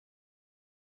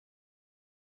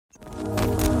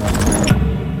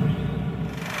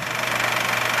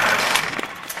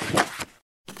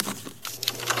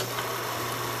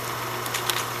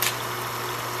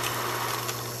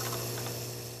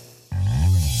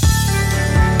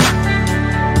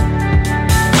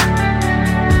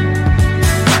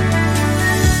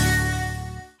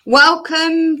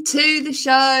Welcome to the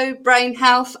show, Brain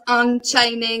Health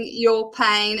Unchaining Your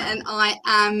Pain. And I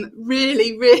am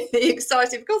really, really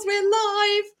excited because we're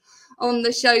live on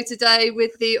the show today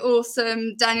with the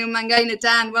awesome Daniel Mangena.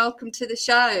 Dan, welcome to the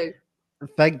show.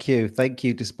 Thank you.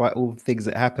 Despite all the things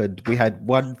that happened, we had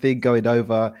one thing going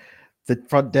over. The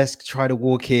front desk trying to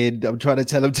walk in. I'm trying to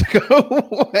tell them to go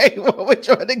away while we're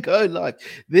trying to go live.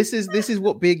 This is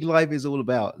what being live is all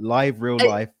about. Live, real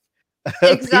life.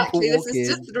 Exactly. This is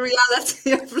just the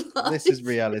reality of life. This is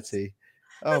reality.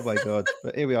 Oh my God.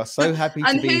 But here we are. So happy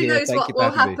to be here. And who knows what will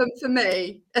happen for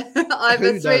me? I have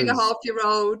a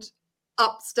 3.5-year-old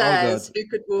upstairs who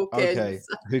could walk in. Okay.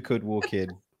 Who could walk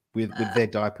in with their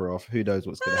diaper off? Who knows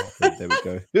what's going to happen?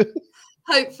 There we go.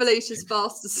 Hopefully she's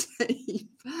fast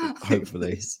asleep.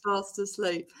 Hopefully she's fast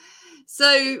asleep.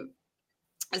 So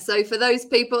for those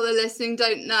people that are listening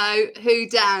don't know who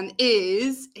Dan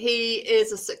is, he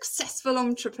is a successful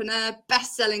entrepreneur,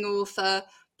 best-selling author,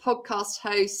 podcast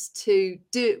host to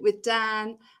Do It With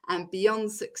Dan and Beyond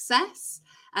Success,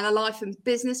 and a life and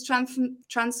business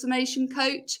transformation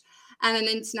coach, and an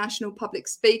international public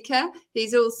speaker.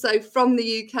 He's also from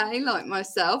the UK, like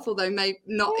myself, although maybe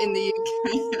not in the UK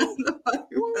at the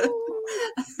moment.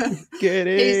 Get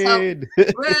in!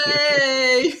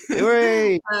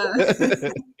 Hooray!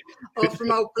 Or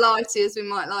from old Blighty, as we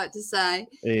might like to say.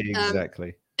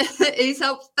 Exactly. He's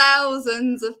helped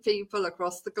thousands of people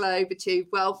across the globe achieve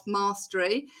wealth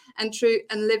mastery and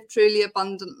live truly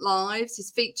abundant lives.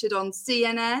 He's featured on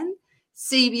CNN,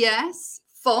 CBS,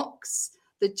 Fox,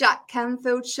 the Jack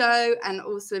Canfield Show, and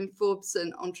also in Forbes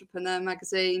and Entrepreneur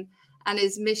magazine. And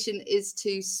his mission is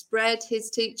to spread his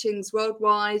teachings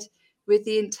worldwide with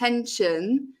the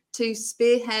intention to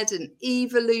spearhead an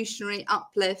evolutionary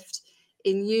uplift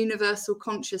in universal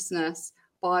consciousness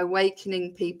by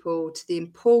awakening people to the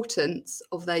importance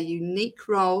of their unique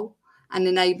role and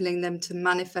enabling them to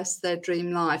manifest their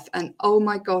dream life. And oh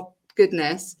my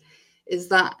goodness, is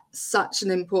that such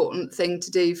an important thing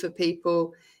to do for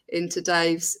people in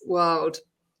today's world.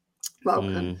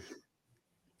 Welcome.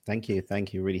 Thank you.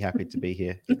 Really happy to be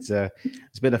here.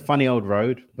 It's been a funny old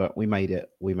road, but we made it.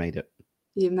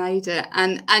 You made it,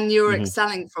 and you're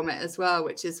excelling from it as well,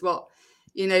 which is what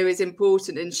is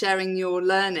important in sharing your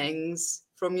learnings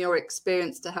from your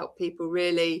experience to help people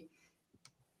really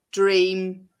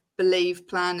dream, believe,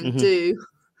 plan, and do,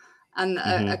 and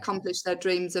accomplish their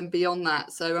dreams and beyond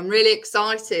that. So I'm really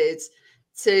excited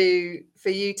for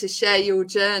you to share your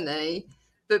journey.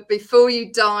 But before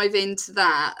you dive into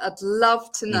that, I'd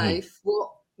love to know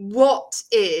what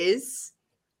is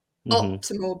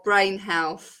optimal brain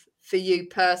health for you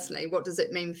personally? What does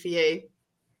it mean for you?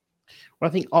 Well,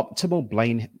 I think optimal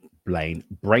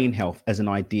brain health as an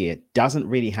idea doesn't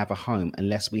really have a home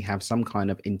unless we have some kind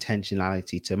of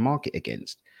intentionality to mark it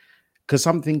against. Because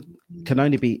something can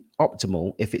only be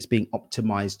optimal if it's being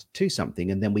optimized to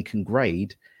something, and then we can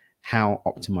grade how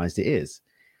optimized it is.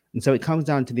 And so it comes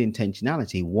down to the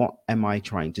intentionality. What am I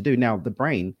trying to do? Now, the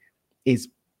brain is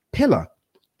pillar.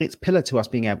 It's pillar to us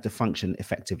being able to function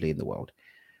effectively in the world.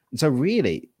 And so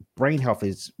really, brain health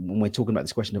is, when we're talking about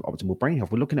this question of optimal brain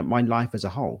health, we're looking at my life as a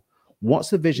whole. What's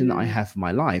the vision that I have for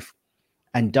my life?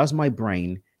 And does my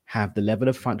brain have the level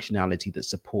of functionality that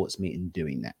supports me in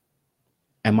doing that?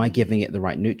 Am I giving it the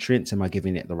right nutrients? Am I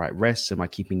giving it the right rest? Am I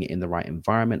keeping it in the right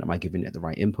environment? Am I giving it the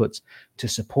right inputs to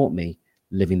support me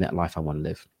living that life I want to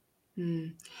live?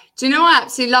 Do you know, I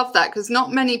absolutely love that, because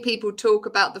not many people talk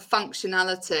about the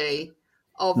functionality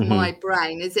of my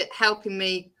brain. Is it helping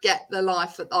me get the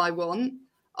life that I want?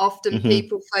 Often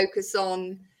people focus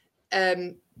on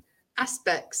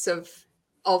aspects of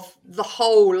the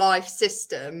whole life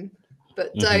system,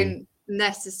 but don't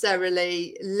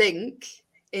necessarily link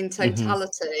in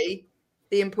totality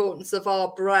the importance of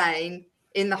our brain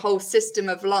in the whole system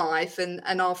of life and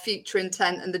our future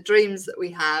intent and the dreams that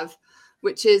we have,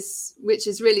 which is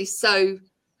really so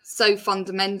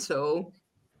fundamental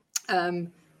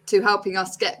to helping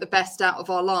us get the best out of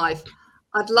our life.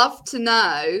 I'd love to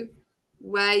know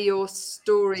where your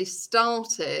story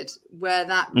started, where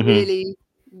that really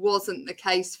wasn't the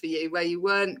case for you, where you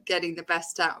weren't getting the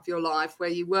best out of your life, where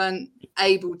you weren't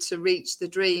able to reach the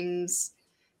dreams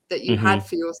that you had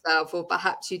for yourself, or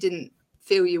perhaps you didn't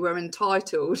feel you were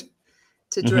entitled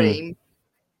to dream.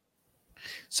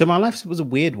 So my life was a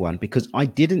weird one because I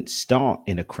didn't start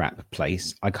in a crap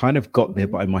place. I kind of got there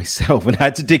by myself and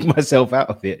had to dig myself out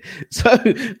of it. So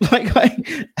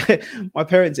my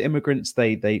parents are immigrants.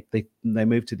 They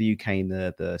moved to the UK in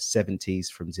the 70s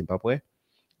from Zimbabwe.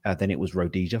 Then it was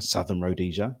Rhodesia, Southern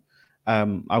Rhodesia.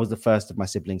 I was the first of my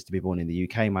siblings to be born in the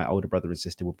UK. My older brother and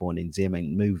sister were born in Zim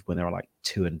and moved when they were like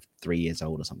 2 and 3 years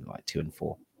old, or something like 2 and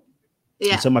 4. And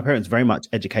Yeah. so my parents very much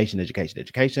education, education,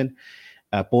 education.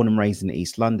 Born and raised in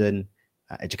East London,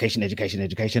 education, education,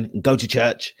 education, and go to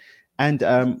church. And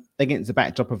against the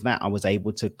backdrop of that, I was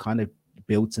able to kind of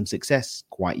build some success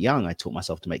quite young. I taught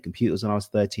myself to make computers when I was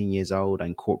 13 years old. I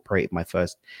incorporated my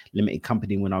first limited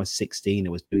company when I was 16. I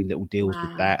was doing little deals with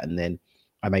Wow. that. And then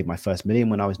I made my first million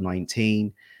when I was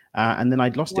 19. And then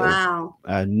I'd lost it all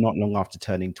Wow. not long after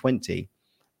turning 20.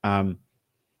 Um,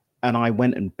 and I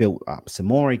went and built up some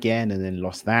more again and then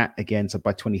lost that again. So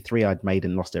by 23, I'd made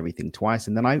and lost everything twice.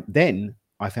 And then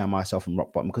I found myself in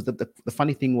rock bottom because the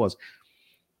funny thing was,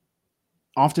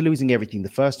 after losing everything the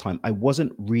first time, I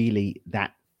wasn't really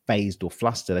that phased or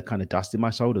flustered. I kind of dusted my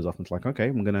shoulders off and was like, okay,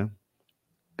 I'm gonna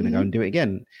go and Hmm. do it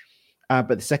again. But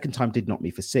the second time did knock me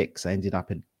for six. I ended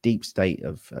up in a deep state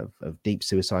of deep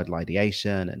suicidal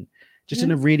ideation and just in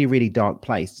Yeah. a really, really dark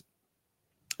place.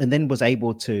 And then was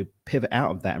able to pivot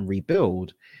out of that and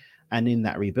rebuild. And in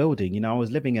that rebuilding, I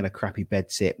was living in a crappy bed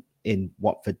sit in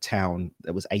Watford town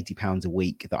that was £80 a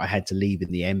week that I had to leave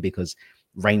in the end because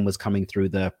rain was coming through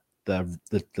the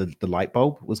light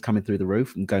bulb was coming through the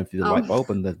roof and going through the light Oh, bulb,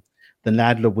 and the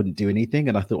landlord wouldn't do anything,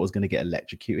 and I thought I was going to get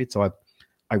electrocuted. So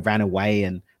I ran away,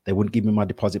 and they wouldn't give me my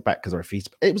deposit back because I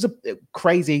refused. It was a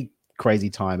crazy, crazy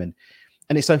time, and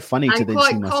it's so funny to and then see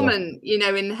quite myself. common,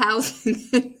 in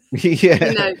housing, you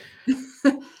Yeah, know,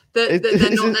 that they're it's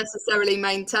not just, necessarily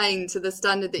maintained to the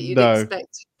standard that you'd no.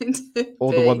 expect them to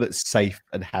Or the one be. that's safe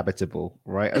and habitable,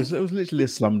 right? It was literally a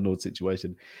slumlord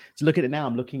situation. So look at it now.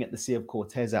 I'm looking at the Sea of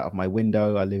Cortez out of my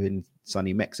window. I live in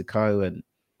sunny Mexico, and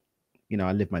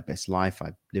I live my best life.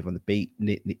 I live on the beach,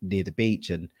 near the beach,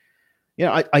 and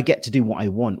I get to do what I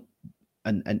want,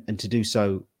 and to do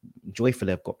so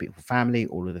joyfully. I've got a beautiful family,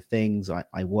 all of the things.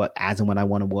 I work as and when I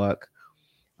want to work,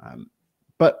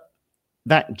 but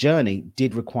that journey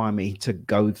did require me to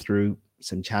go through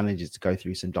some challenges, to go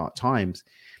through some dark times.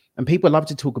 And people love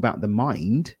to talk about the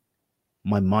mind,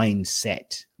 my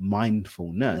mindset, Yeah,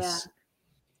 mindfulness.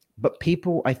 But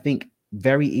people, I think,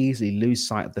 very easily lose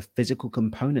sight of the physical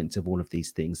components of all of these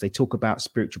things. They talk about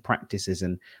spiritual practices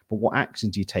but what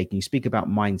actions do you take? And you speak about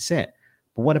mindset.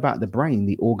 But what about the brain,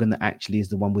 the organ that actually is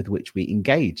the one with which we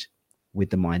engage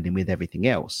with the mind and with everything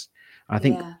else? I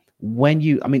think yeah,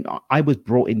 I was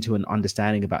brought into an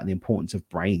understanding about the importance of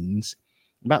brains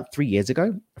about 3 years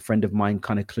ago. A friend of mine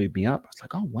kind of clued me up. I was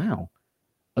like, oh, wow,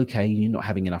 okay, you're not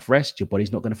having enough rest, your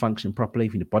body's not going to function properly.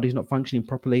 If your body's not functioning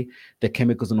properly, the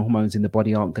chemicals and hormones in the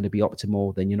body aren't going to be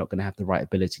optimal, then you're not going to have the right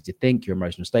ability to think, your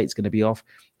emotional state's going to be off,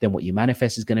 then what you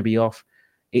manifest is going to be off.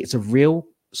 It's a real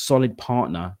solid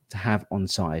partner to have on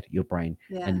side, your brain,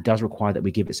 and yeah. it does require that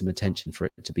we give it some attention for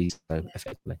it to be so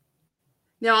effectively.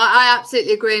 No, I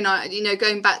absolutely agree. And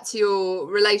going back to your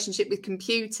relationship with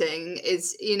computing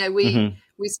is, Mm-hmm,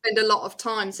 we spend a lot of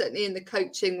time, certainly in the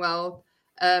coaching world,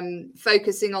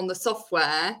 focusing on the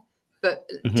software, but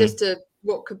mm-hmm, just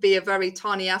what could be a very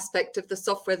tiny aspect of the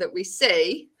software that we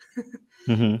see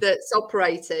mm-hmm, that's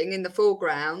operating in the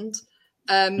foreground.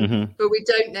 mm-hmm, But we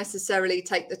don't necessarily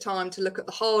take the time to look at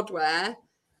the hardware,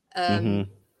 mm-hmm,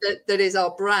 that is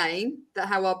our brain, that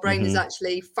how our brain is mm-hmm,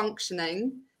 actually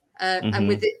functioning. And mm-hmm,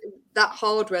 with it, that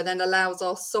hardware then allows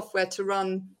our software to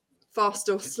run fast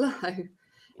or slow.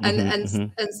 And and mm-hmm,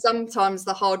 and sometimes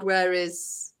the hardware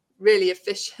is really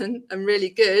efficient and really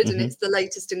good, and it's the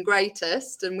latest and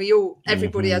greatest. And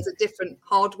everybody mm-hmm, has a different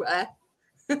hardware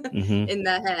mm-hmm, in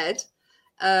their head.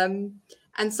 And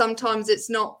sometimes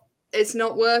it's not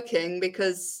working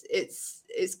because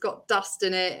it's got dust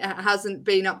in it. It hasn't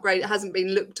been upgraded. It hasn't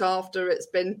been looked after. It's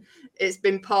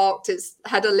been parked. It's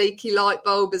had a leaky light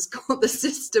bulb. Has got the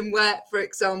system wet, for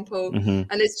example, mm-hmm,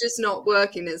 and it's just not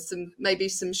working. There's maybe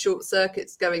some short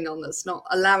circuits going on that's not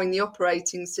allowing the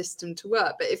operating system to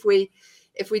work. But if we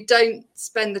don't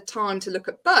spend the time to look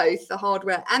at both the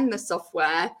hardware and the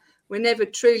software, we're never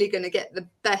truly going to get the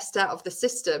best out of the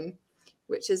system,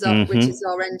 which is mm-hmm,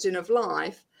 our engine of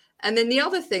life. And then the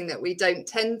other thing that we don't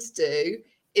tend to do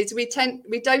is we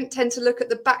don't tend to look at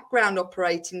the background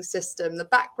operating system, the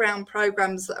background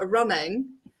programs that are running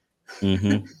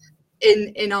mm-hmm.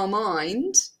 in our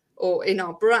mind or in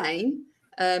our brain,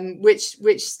 which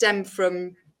stem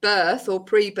from birth or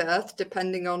pre-birth,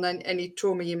 depending on any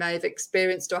trauma you may have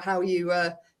experienced or how you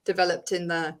developed in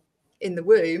the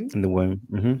womb. In the womb.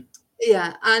 Mm-hmm.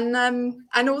 Yeah,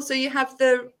 and also you have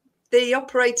the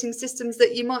operating systems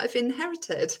that you might have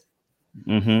inherited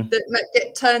Mm-hmm. that might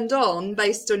get turned on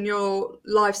based on your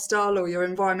lifestyle or your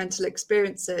environmental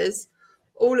experiences,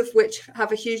 all of which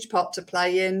have a huge part to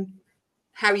play in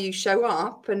how you show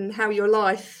up and how your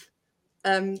life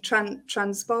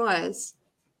transpires.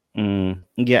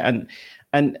 Yeah,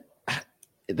 and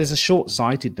there's a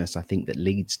short-sightedness, I think, that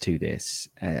leads to this,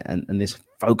 and this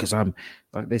focus on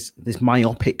like this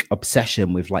myopic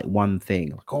obsession with like one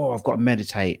thing. Like, oh, I've got to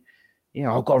meditate.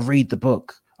 Yeah, I've got to read the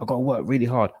book. I've got to work really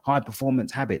hard. High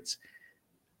performance habits.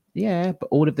 Yeah, but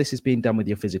all of this is being done with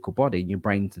your physical body, and your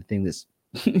brain's the thing that's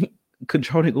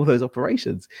controlling all those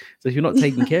operations. So if you're not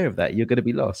taking care of that, you're going to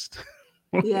be lost.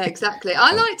 Yeah, exactly.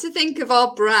 I like to think of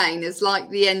our brain as like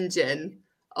the engine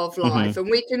of life, and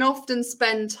we can often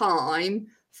spend time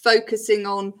focusing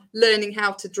on learning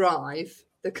how to drive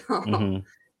the car.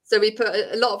 So we put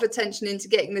a lot of attention into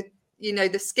getting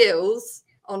the skills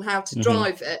on how to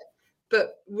drive it,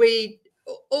 but we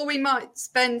might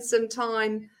spend some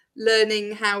time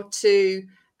learning how to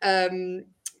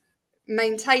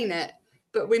maintain it,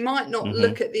 but we might not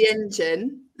look at the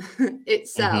engine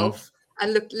itself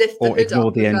and lift the or hood ignore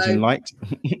up the engine light.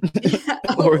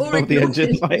 Or ignore the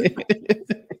engine light.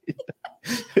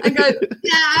 And go,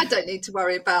 yeah, I don't need to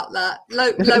worry about that.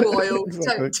 Low oil.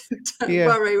 Exactly. Don't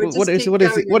worry. What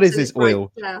is this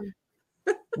oil?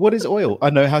 What is oil?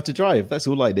 I know how to drive. That's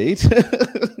all I need.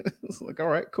 It's like, all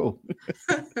right, cool.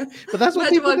 But that's what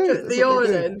people do. Put the oil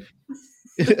in?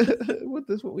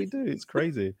 That's what we do. It's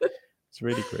crazy. It's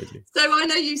really crazy. So I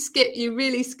know you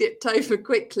really skipped over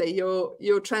quickly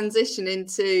your transition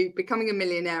into becoming a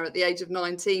millionaire at the age of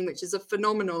 19, which is a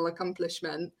phenomenal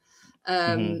accomplishment.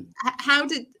 I'd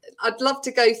love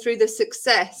to go through the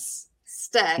success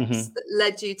steps that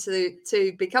led you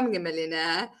to becoming a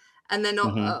millionaire, and then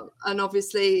and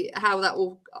obviously how that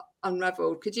all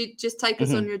unraveled. Could you just take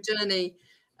us on your journey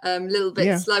a little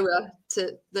bit slower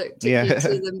to you to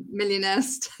the millionaire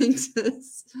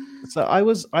status? So I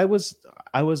was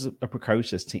a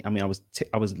precocious teen. I mean,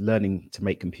 I was learning to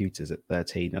make computers at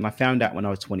 13, and I found out when I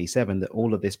was 27 that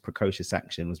all of this precocious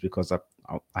action was because I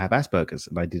have Asperger's,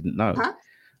 and I didn't know.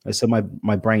 So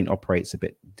my brain operates a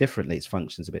bit differently. It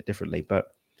functions a bit differently.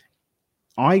 But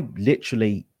I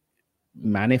literally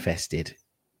manifested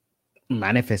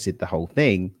the whole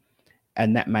thing.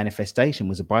 And that manifestation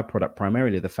was a byproduct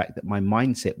primarily of the fact that my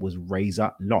mindset was razor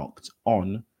locked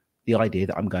on the idea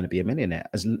that I'm going to be a millionaire.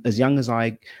 As young as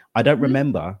I don't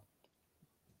remember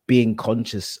being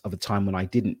conscious of a time when I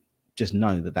didn't just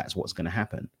know that that's what's going to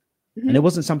happen. And it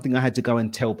wasn't something I had to go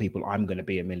and tell people I'm going to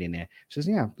be a millionaire. She says,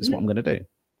 yeah, that's what I'm going to do.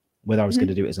 Whether I was going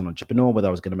to do it as an entrepreneur, whether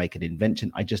I was going to make an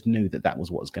invention, I just knew that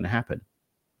was what was going to happen.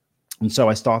 And so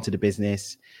I started a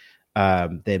business.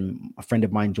 Then a friend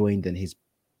of mine joined, and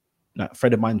a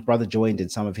friend of mine's brother joined,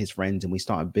 and some of his friends, and we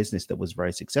started a business that was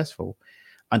very successful.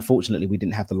 Unfortunately, we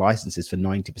didn't have the licenses for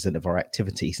 90% of our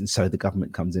activities, and so the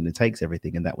government comes in and takes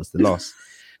everything, and that was the loss.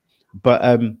 But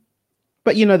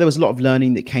there was a lot of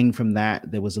learning that came from that.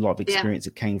 There was a lot of experience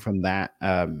that came from that.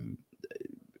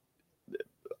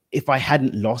 If I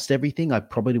hadn't lost everything, I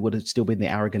probably would have still been the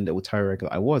arrogant little terrier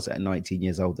that I was at 19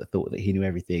 years old, that thought that he knew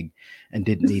everything and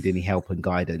didn't need any help and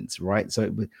guidance, right?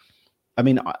 So I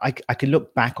can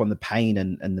look back on the pain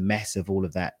and the mess of all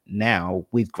of that now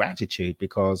with gratitude,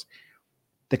 because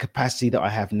the capacity that I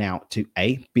have now to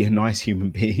A, be a nice human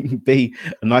being, B,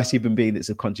 a nice human being that's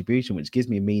a contribution, which gives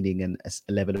me a meaning and a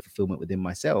level of fulfillment within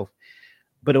myself,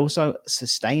 but also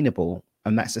sustainable.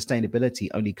 And that sustainability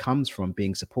only comes from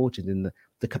being supported, and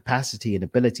the capacity and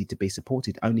ability to be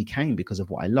supported only came because of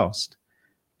what I lost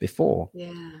before.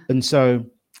 Yeah. And so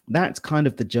that's kind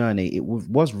of the journey. It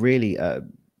was really, I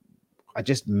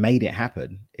just made it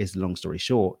happen, is the long story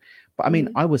short. But I mean,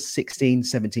 I was 16,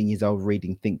 17 years old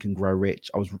reading Think and Grow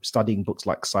Rich. I was studying books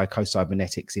like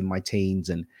Psycho-Cybernetics in my teens,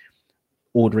 and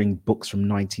ordering books from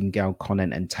Nightingale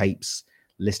Conant and tapes,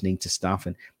 listening to stuff.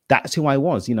 And that's who I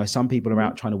was. Some people are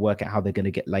out trying to work out how they're going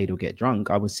to get laid or get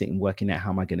drunk. I was sitting working out how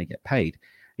am I going to get paid.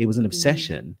 It was an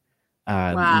obsession.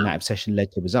 And that obsession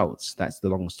led to results. That's the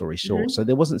long story short. So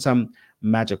there wasn't some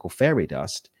magical fairy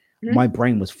dust. My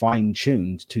brain was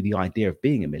fine-tuned to the idea of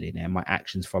being a millionaire. My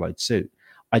actions followed suit.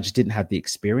 I just didn't have the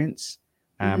experience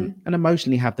and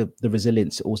emotionally have the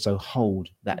resilience to also hold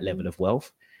that level of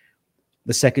wealth.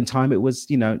 The second time it was,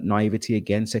 naivety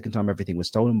again. Second time everything was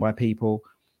stolen by people.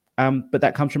 But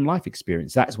that comes from life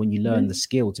experience. That's when you learn the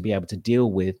skill to be able to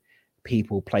deal with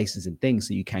people, places, and things,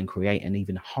 so you can create and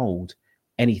even hold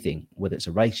anything, whether it's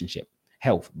a relationship,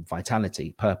 health,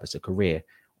 vitality, purpose, a career,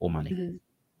 or money.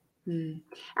 And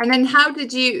then how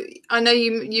did I know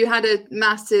you had a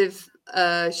massive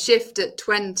shift at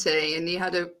 20, and you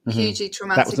had a hugely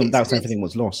traumatic experience. That was everything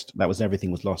was lost.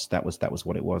 Everything was lost. That was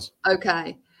what it was.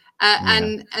 Okay.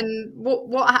 And what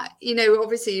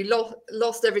obviously you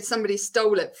lost somebody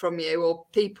stole it from you, or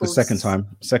people. The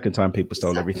second time people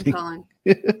stole everything.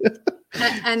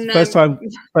 And first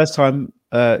time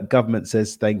government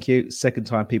says thank you. Second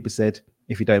time people said,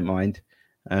 if you don't mind,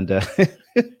 and and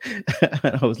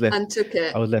I was left. And took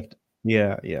it. I was left.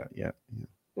 Yeah, yeah, yeah, yeah.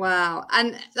 Wow.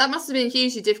 And that must have been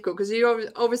hugely difficult because you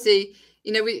obviously,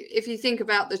 you know, if you think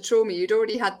about the trauma, you'd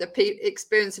already had the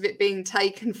experience of it being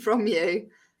taken from you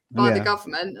by the Yeah.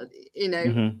 government, you know,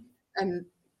 Mm-hmm. and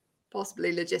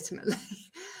possibly legitimately.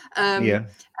 Yeah.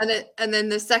 And then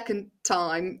the second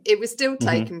time it was still Mm-hmm.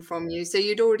 taken from you. So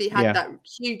you'd already had Yeah. that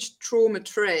huge trauma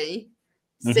tree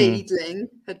Mm-hmm. seedling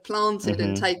had planted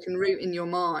and Mm-hmm. taken root in your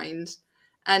mind.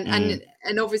 And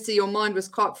Mm. obviously your mind was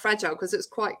quite fragile because it was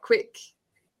quite quick.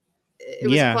 It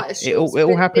was Yeah. quite a It short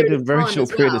all happened period in a of very time short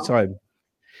as period of well. time.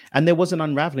 And there was an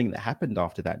unraveling that happened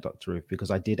after that, Dr. Ruth, because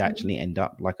I did Mhm. actually end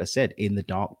up, like I said, in the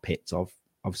dark pits of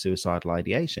suicidal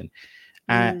ideation.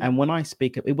 Mm. And when I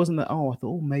speak, it wasn't that, oh, I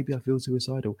thought, oh, maybe I feel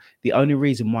suicidal. The only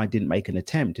reason why I didn't make an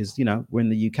attempt is, you know, we're in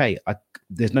the UK.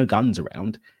 There's no guns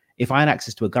around. If I had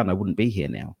access to a gun, I wouldn't be here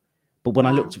now. But when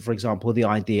I looked Wow. at, for example, the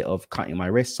idea of cutting my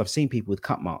wrists, I've seen people with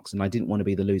cut marks, and I didn't want to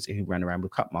be the loser who ran around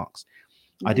with cut marks.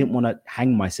 I didn't Mm. want to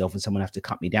hang myself and someone have to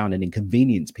cut me down and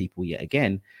inconvenience people yet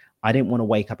again. I didn't want to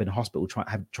wake up in a hospital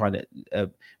trying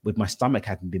to with my stomach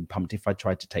having been pumped if I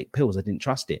tried to take pills. I didn't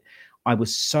trust it. I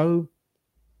was so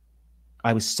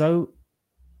I was so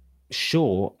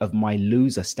sure of my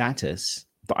loser status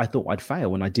that I thought I'd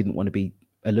fail, and I didn't want to be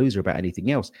a loser about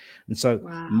anything else. And so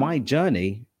Wow. my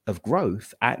journey of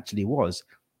growth actually was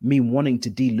me wanting to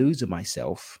de-loser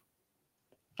myself.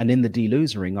 And in the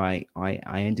delosering,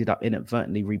 I ended up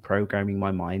inadvertently reprogramming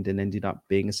my mind and ended up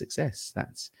being a success.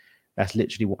 That's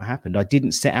literally what happened. I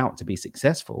didn't set out to be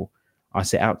successful. I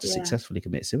set out to Yeah. successfully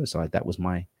commit suicide. That was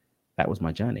my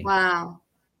journey. Wow.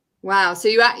 Wow. So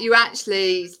you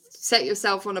actually set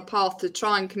yourself on a path to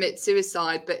try and commit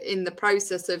suicide, but in the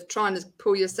process of trying to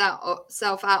pull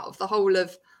yourself out of the whole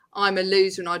of I'm a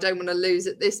loser and I don't want to lose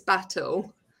at this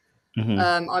battle, Hmm.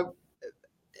 I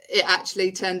it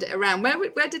actually turned it around.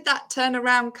 Where did that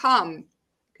turnaround come?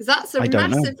 Because that's a I don't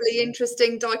know. massively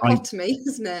interesting I dichotomy,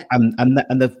 isn't it?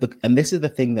 and this is the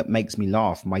thing that makes me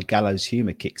laugh. My gallows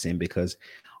humor kicks in because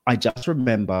I just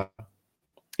remember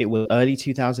it was early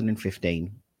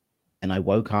 2015, and I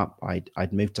woke up.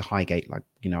 I'd moved to Highgate, like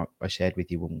I shared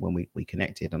with you when we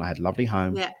connected, and I had a lovely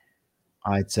home. Yeah.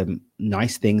 I had some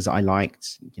nice things I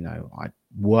liked. I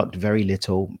worked very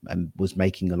little and was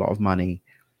making a lot of money,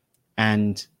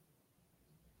 and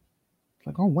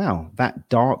like, oh wow, that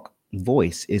dark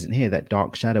voice isn't here. That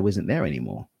dark shadow isn't there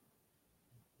anymore.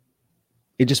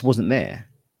 It just wasn't there.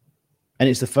 And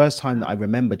it's the first time that I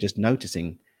remember just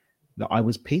noticing that I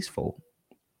was peaceful.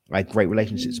 I had great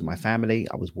relationships with my Mm. family.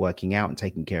 I was working out and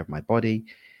taking care of my body.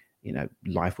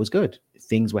 Life was good.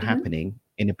 Things were Mhm. happening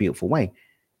in a beautiful way.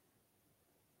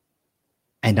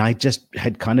 And I just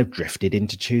had kind of drifted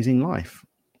into choosing life.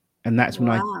 And that's when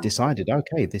I Wow. decided,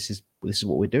 okay, this is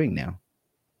what we're doing now.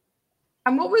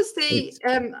 And what was the? It's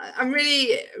I'm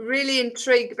really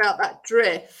intrigued about that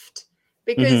drift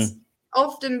because mm-hmm,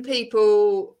 often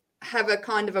people have a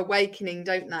kind of awakening,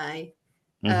 don't they?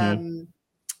 mm-hmm, Um,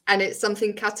 and it's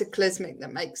something cataclysmic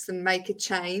that makes them make a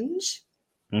change.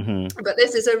 mm-hmm, But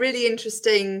this is a really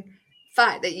interesting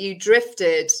fact that you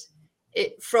drifted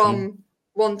it from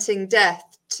wanting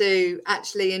death to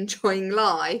actually enjoying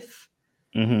life.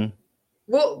 mm-hmm.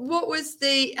 What was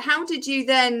the? How did you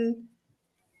then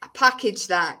package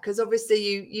that? Because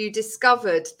obviously you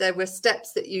discovered there were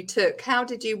steps that you took. How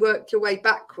did you work your way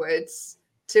backwards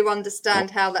to understand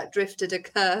how that drift had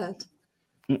occurred?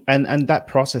 And that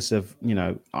process of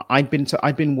I'd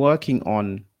been working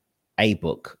on a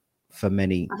book for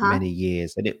many Uh-huh. many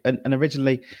years, and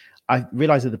originally I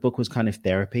realized that the book was kind of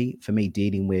therapy for me,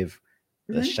 dealing with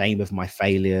the Hmm. shame of my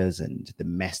failures and the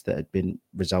mess that had been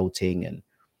resulting, and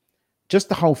just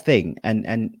the whole thing.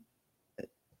 And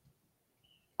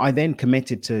I then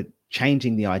committed to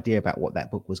changing the idea about what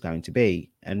that book was going to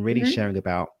be and really Hmm. sharing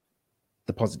about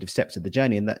the positive steps of the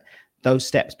journey, and that those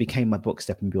steps became my book,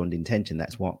 Stepping Beyond Intention.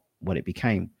 That's what it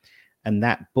became. And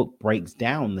that book breaks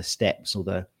down the steps, or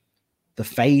the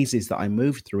phases that I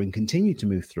moved through and continue to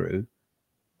move through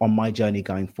on my journey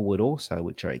going forward also,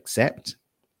 which are accept,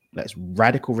 that's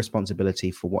radical responsibility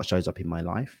for what shows up in my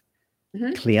life.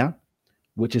 Hmm. Clear,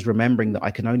 which is remembering that I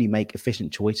can only make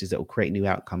efficient choices that will create new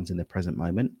outcomes in the present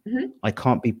moment. Hmm. I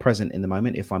can't be present in the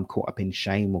moment if I'm caught up in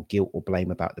shame or guilt or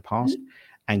blame about the past, Hmm.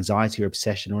 anxiety or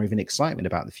obsession, or even excitement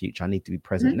about the future. I need to be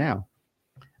present Hmm. now.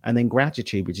 And then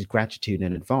gratitude, which is gratitude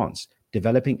in advance,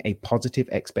 developing a positive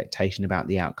expectation about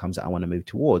the outcomes that I want to move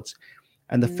towards.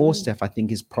 And the fourth Mm. step, I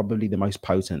think, is probably the most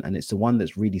potent. And it's the one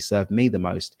that's really served me the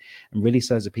most and really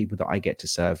serves the people that I get to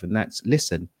serve. And that's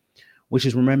listen, which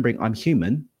is remembering I'm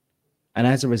human. And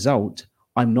as a result,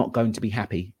 I'm not going to be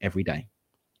happy every day.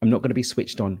 I'm not going to be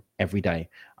switched on every day.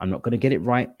 I'm not going to get it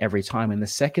right every time. And the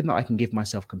second that I can give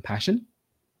myself compassion,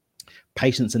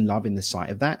 patience, and love in the sight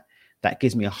of that, that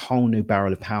gives me a whole new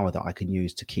barrel of power that I can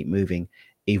use to keep moving,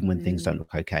 even when things don't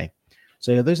look okay.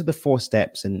 So those are the 4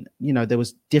 steps. And, there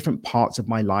was different parts of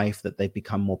my life that they've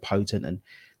become more potent, and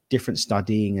different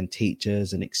studying and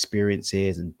teachers and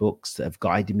experiences and books that have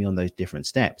guided me on those different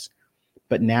steps.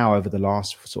 But now, over the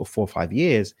last sort of 4 or 5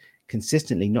 years,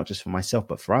 consistently, not just for myself,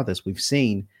 but for others, we've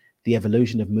seen the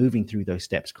evolution of moving through those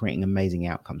steps, creating amazing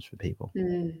outcomes for people.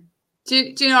 Do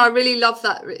you know, I really love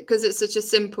that, because it's such a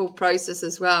simple process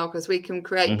as well, because we can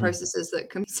create processes that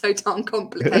can be so darn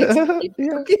complicated.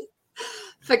 People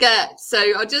forget.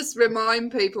 So I just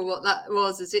remind people what that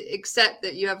was, is accept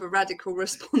that you have a radical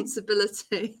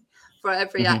responsibility for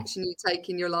every action you take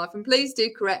in your life. And please do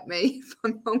correct me if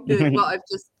I'm wrong with what I've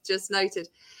just noted,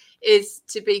 is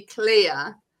to be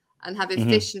clear and have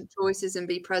efficient choices and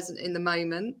be present in the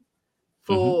moment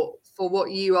for what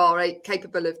you are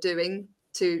capable of doing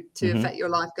to affect your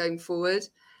life going forward.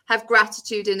 Have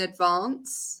gratitude in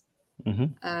advance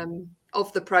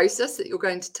of the process that you're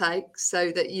going to take,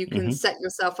 so that you can set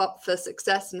yourself up for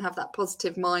success and have that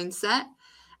positive mindset.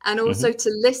 And also to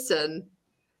listen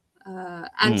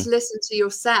and to listen to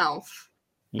yourself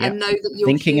and know that you're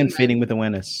thinking human. and feeling with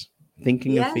awareness.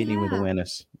 Thinking and feeling with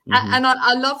awareness. And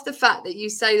I love the fact that you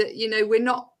say that,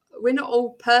 we're not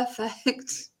all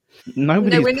perfect.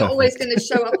 Nobody's we're perfect. not always going to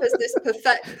show up as this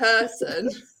perfect person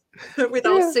with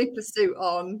our super suit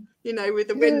on, with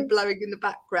the wind blowing in the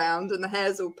background and the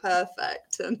hair's all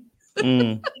perfect, and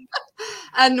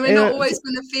and we're not always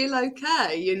going to feel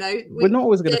okay. We're not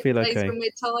always going to feel days okay when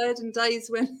we're tired, and days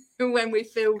when we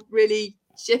feel really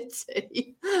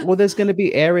shitty. Well, there's going to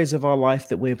be areas of our life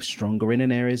that we're stronger in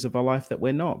and areas of our life that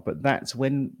we're not. But that's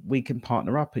when we can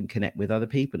partner up and connect with other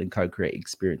people and co-create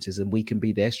experiences, and we can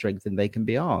be their strength and they can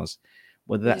be ours.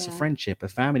 Whether that's a friendship, a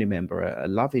family member, a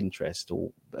love interest,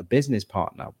 or a business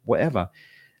partner, whatever.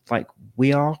 Like,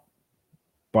 we are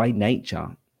by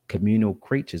nature communal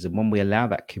creatures. And when we allow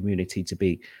that community to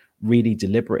be really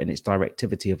deliberate in its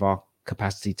directivity of our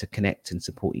capacity to connect and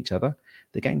support each other,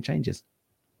 the game changes.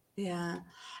 Yeah.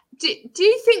 Do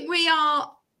you think we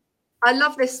are, I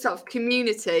love this sort of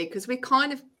community, because we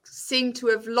kind of seem to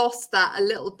have lost that a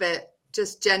little bit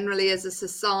just generally as a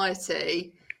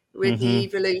society with the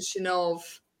evolution of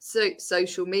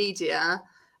social media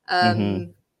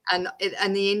and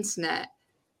the internet.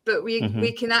 But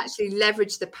we can actually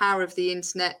leverage the power of the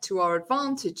internet to our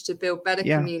advantage to build better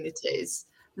communities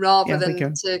rather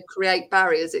than to create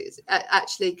barriers. It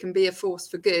actually can be a force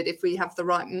for good if we have the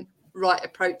right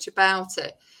approach about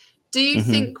it. Do you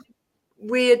think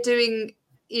we're doing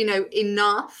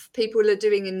enough, people are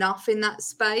doing enough in that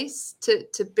space to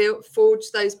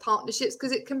forge those partnerships?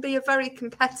 Because it can be a very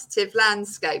competitive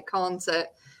landscape, can't it?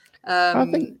 I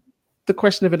think the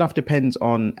question of enough depends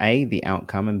on A, the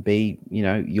outcome, and B,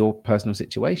 your personal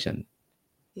situation.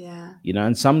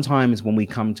 And sometimes when we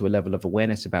come to a level of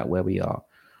awareness about where we are,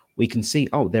 we can see,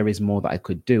 oh, there is more that I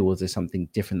could do, or there's something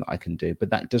different that I can do. But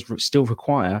that does still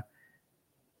require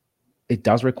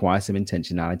some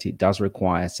intentionality. It does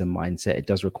require some mindset. It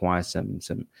does require some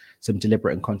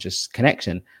deliberate and conscious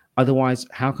connection. Otherwise,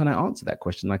 how can I answer that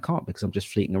question? I can't, because I'm just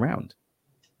fleeting around.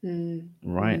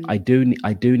 Right. I do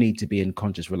need to be in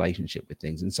conscious relationship with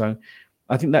things. And so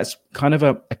I think that's kind of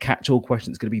a catch-all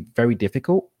question. It's going to be very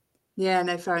difficult. Yeah,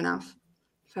 no, fair enough.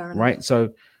 Right.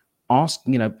 So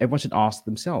everyone should ask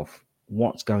themselves,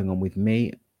 what's going on with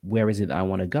me? Where is it that I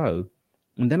want to go?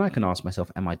 And then I can ask myself,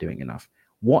 am I doing enough?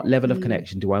 What level of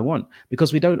connection do I want?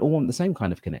 Because we don't all want the same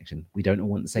kind of connection. We don't all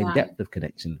want the same depth of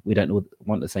connection. We don't all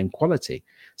want the same quality.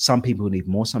 Some people need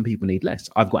more, some people need less.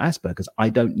 I've got Asperger's. I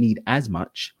don't need as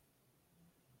much,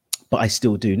 but I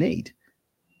still do need.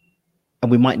 And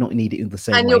we might not need it in the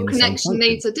same way. And your connection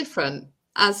needs are different,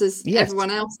 as is everyone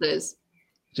else's.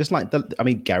 Just like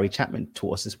Gary Chapman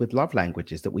taught us this with love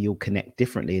languages, that we all connect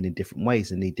differently and in different ways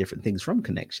and need different things from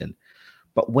connection.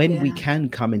 But when we can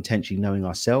come intentionally knowing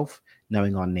ourselves,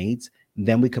 knowing our needs,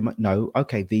 then we can know,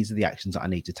 okay, these are the actions that I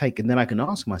need to take. And then I can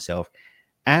ask myself,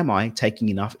 am I taking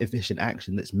enough efficient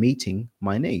action that's meeting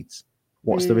my needs?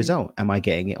 What's the result? Am I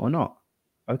getting it or not?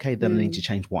 Okay, then I need to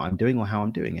change what I'm doing or how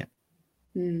I'm doing it.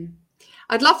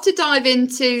 I'd love to dive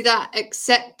into that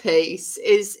accept piece.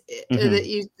 Is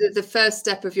that the first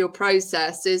step of your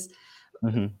process is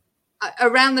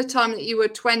around the time that you were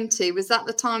 20, was that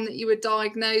the time that you were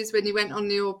diagnosed, when you went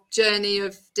on your journey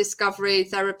of discovery,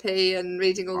 therapy, and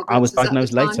reading all the books? I was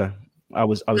diagnosed later. I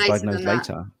was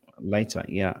diagnosed later.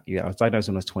 Yeah. I was diagnosed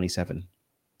when I was 27.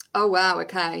 Oh, wow.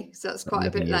 Okay. So that's quite a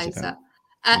bit later.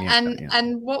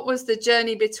 And what was the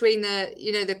journey between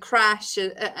the crash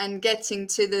and getting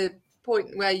to the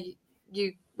point where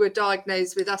you were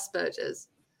diagnosed with Asperger's?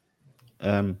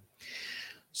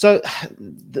 So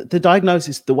the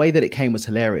diagnosis, the way that it came was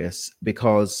hilarious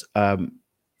because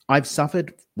I've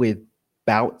suffered with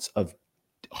bouts of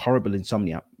horrible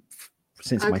insomnia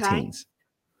since my teens.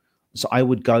 So I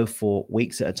would go for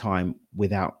weeks at a time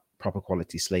without proper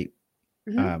quality sleep.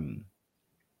 And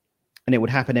it would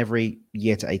happen every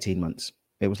year to 18 months.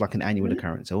 It was like an annual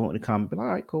occurrence. So I wanted to come, but all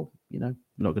right, cool. I'm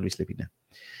not going to be sleeping now.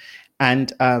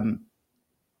 And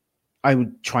I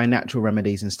would try natural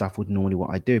remedies and stuff, would normally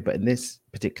what I do. But in this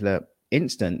particular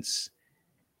instance,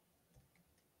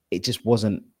 it just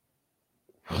wasn't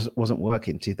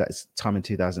working. That time in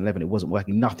 2011, it wasn't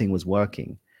working. Nothing was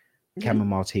working.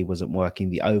 Chamomile tea wasn't working.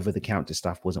 The over-the-counter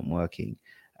stuff wasn't working.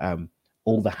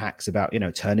 All the hacks about,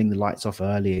 turning the lights off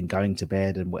early and going to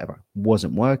bed and whatever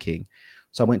wasn't working.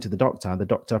 So I went to the doctor. The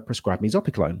doctor prescribed me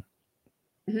Zopiclone,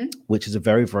 which is a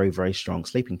very, very, very strong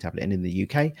sleeping tablet. And in the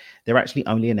UK, they're actually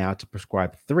only allowed to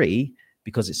prescribe 3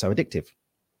 because it's so addictive.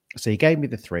 So he gave me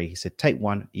the 3. He said, take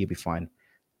 1, you'll be fine.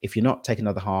 If you're not, take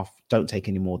another half. Don't take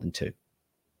any more than 2.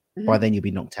 By then, you'll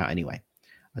be knocked out anyway.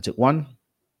 I took 1,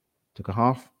 took a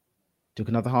half, took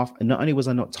another half. And not only was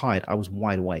I not tired, I was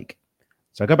wide awake.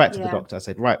 So I go back to the doctor. I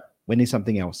said, right, we need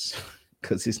something else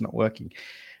because it's not working.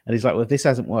 And he's like, well, if this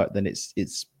hasn't worked, then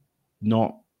it's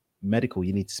not medical.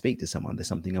 You need to speak to someone. There's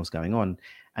something else going on.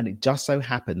 And it just so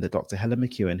happened that Dr. Helen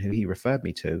McEwen, who he referred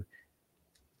me to,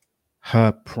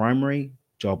 her primary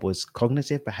job was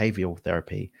cognitive behavioral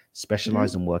therapy,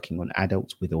 specialized in working on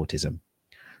adults with autism.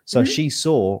 So she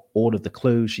saw all of the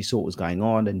clues. She saw what was going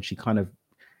on, and she kind of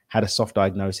had a soft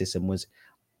diagnosis and was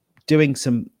doing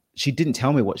she didn't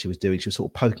tell me what she was doing. She was sort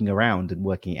of poking around and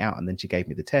working it out. And then she gave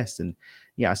me the test. And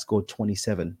I scored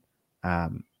 27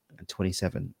 out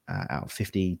of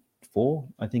 54,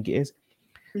 I think it is.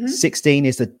 16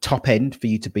 is the top end for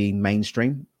you to be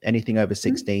mainstream. Anything over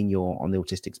 16, you're on the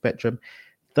autistic spectrum.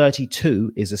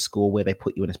 32 is a score where they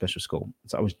put you in a special school.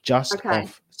 So I was just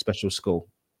off special school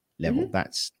level.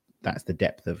 That's the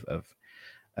depth of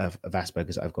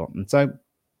Asperger's that I've got. And so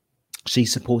she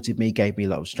supported me, gave me a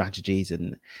lot of strategies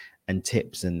and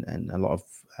tips and a lot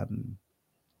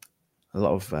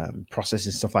of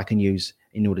processes, stuff I can use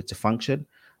in order to function.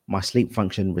 My sleep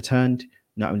function returned.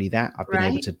 Not only that, I've been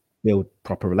able to build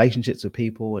proper relationships with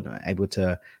people and able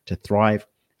to thrive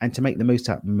and to make the most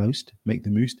out of my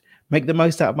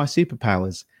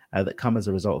superpowers that come as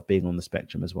a result of being on the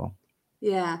spectrum as well.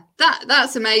 Yeah,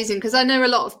 that's amazing, because I know a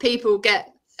lot of people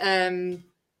get they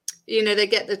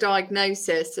get the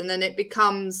diagnosis and then it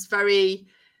becomes can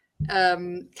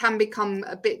become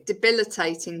a bit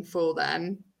debilitating for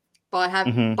them by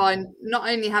not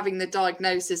only having the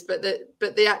diagnosis, but the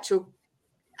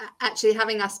actually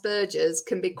having Asperger's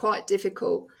can be quite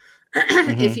difficult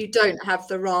if you don't have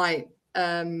the right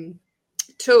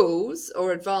tools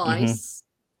or advice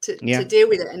to deal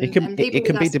with it. And it can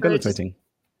be debilitating.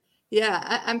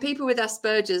 Yeah, and people with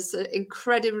Asperger's are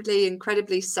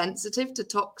incredibly sensitive to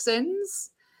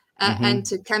toxins and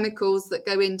to chemicals that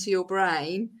go into your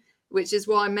brain, which is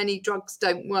why many drugs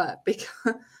don't work,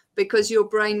 because your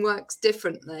brain works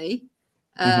differently.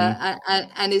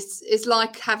 And it's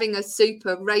like having a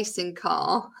super racing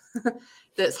car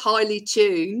that's highly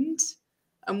tuned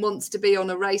and wants to be on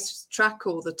a race track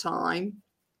all the time.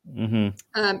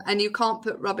 And you can't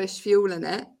put rubbish fuel in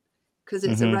it because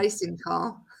it's a racing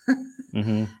car.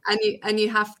 And you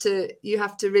have to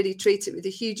really treat it with a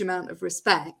huge amount of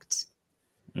respect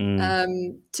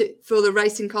for the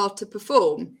racing car to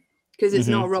perform, because it's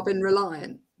not Robin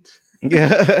reliant.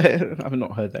 Yeah, I've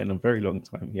not heard that in a very long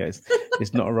time. Yeah,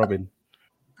 it's not a Robin.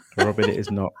 A Robin, it is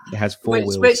not. It has 4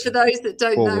 wheels. Which for those that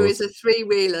don't know is a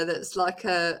 3-wheeler that's like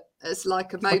a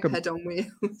moped on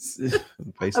wheels, with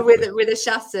a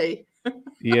chassis.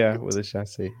 Yeah, with a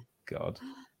chassis. God.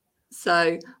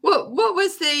 So what were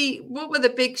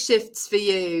the big shifts for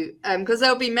you? Because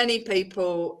there'll be many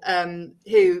people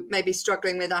who may be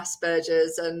struggling with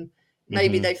Asperger's, and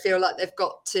maybe they feel like they've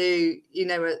got to,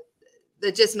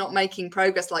 they're just not making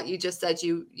progress. Like you just said,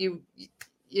 you're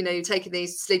taking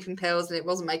these sleeping pills and it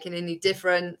wasn't making any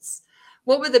difference.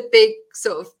 What were the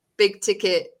big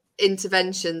ticket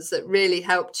interventions that really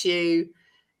helped you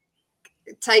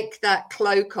take that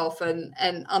cloak off and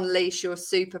unleash your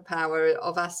superpower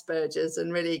of Asperger's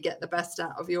and really get the best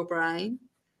out of your brain?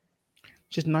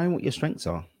 Just knowing what your strengths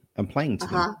are and playing to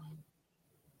them.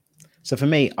 So for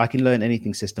me, I can learn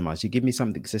anything systemized. You give me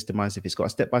something systemized, if it's got a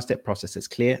step-by-step process that's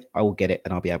clear, I will get it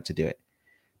and I'll be able to do it.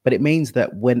 But it means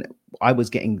that when I was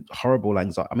getting horrible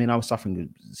anxiety, I mean, I was suffering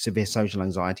with severe social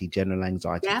anxiety, general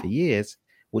anxiety Yeah. for years,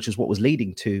 which is what was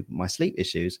leading to my sleep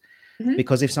issues. Hmm.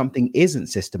 Because if something isn't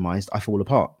systemized, I fall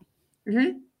apart.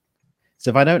 Hmm. So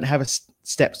if I don't have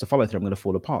steps to follow through, I'm going to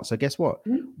fall apart. So guess what?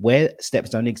 Hmm. Where steps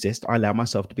don't exist, I allow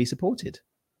myself to be supported.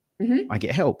 Hmm. I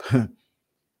get help.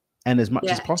 And as much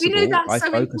as Yeah. Do you know possible, that's I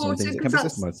so focus on things important? that can Because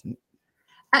be that's,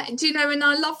 systemized. do you know, and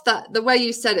I love that the way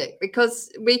you said it,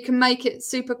 because we can make it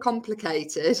super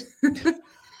complicated.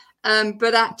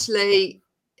 But actually,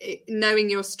 knowing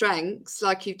your strengths,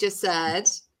 like you've just said,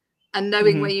 and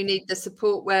knowing where Mm-hmm. you need the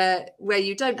support where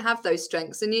you don't have those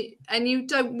strengths, and you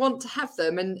don't want to have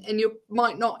them, and you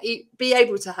might not be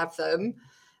able to have them,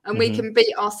 and we Mm-hmm. can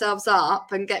beat ourselves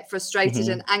up and get frustrated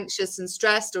Mm-hmm. and anxious and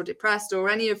stressed or depressed or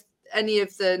any of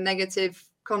the negative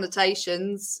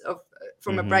connotations of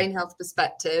from a Mm-hmm. brain health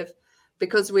perspective,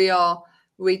 because we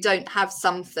don't have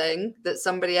something that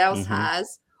somebody else Mm-hmm.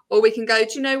 has. Or we can go,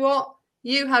 do you know what?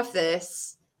 You have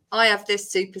this, I have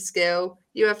this super skill,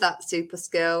 you have that super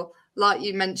skill. Like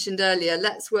you mentioned earlier,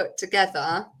 let's work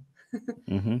together,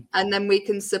 Mm-hmm. and then we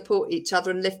can support each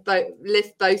other and lift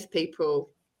both people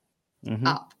Mm-hmm.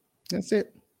 up. That's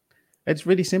it. It's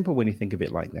really simple when you think of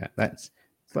it like that.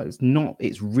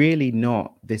 It's really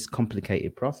not this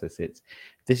complicated process. It's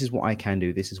this is what I can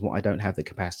do. This is what I don't have the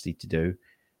capacity to do.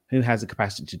 Who has the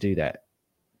capacity to do that?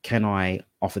 Can I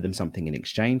offer them something in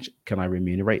exchange? Can I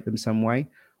remunerate them some way?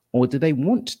 Or do they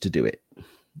want to do it?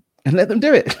 And let them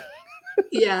do it.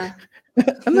 Yeah.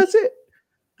 And that's it.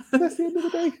 That's the end of the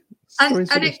day. And Story's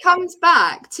and finished. it comes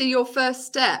back to your first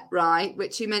step, right?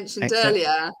 Which you mentioned Accept.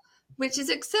 earlier, which is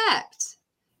accept.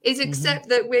 Is Mm-hmm. accept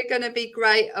that we're going to be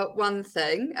great at one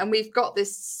thing, and we've got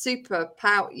this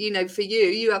superpower. You know, for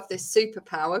you have this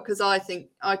superpower, because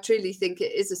I truly think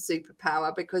it is a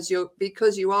superpower, because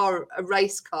you are a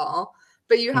race car,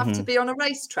 but you have to Mm-hmm. be on a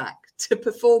racetrack to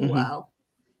perform Mm-hmm. well.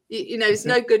 You know, it's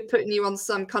That's no it. good putting you on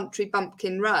some country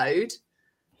bumpkin road,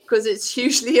 because it's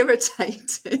hugely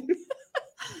irritating.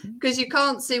 Because you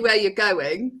can't see where you're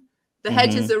going. The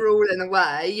hedges Mm-hmm. are all in the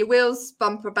way. Your wheels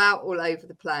bump about all over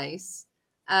the place,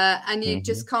 and you Mm-hmm.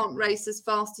 just can't race as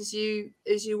fast as you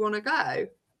want to go.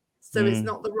 So it's Mm-hmm.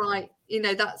 not the right,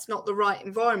 that's not the right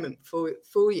environment for you.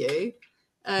 You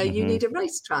Mm-hmm. need a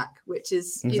racetrack, which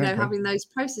is, Exactly. having those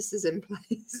processes in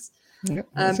place. Yeah,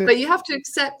 that's it. But you have to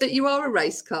accept that you are a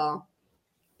race car.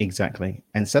 Exactly.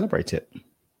 And celebrate it.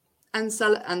 And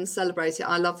celebrate it.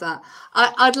 I love that.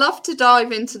 I'd love to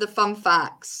dive into the fun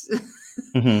facts,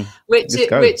 Mm-hmm. which Let's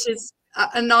go. is,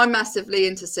 and I'm massively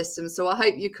into systems, so I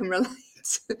hope you can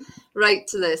relate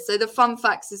to this. So the fun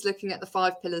facts is looking at the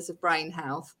 5 pillars of brain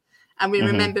health, and we Mm-hmm.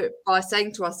 remember it by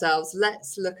saying to ourselves,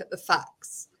 "Let's look at the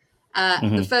facts." The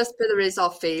Mm-hmm. first pillar is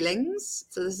our feelings.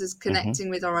 So this is Mm-hmm. connecting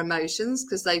with our emotions,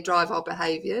 because they drive our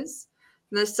behaviors.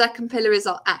 And the second pillar is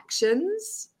our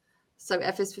actions. So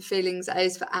F is for feelings, A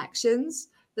is for actions.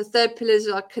 The third pillar is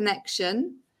our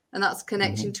connection, and that's Mm-hmm.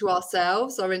 connection to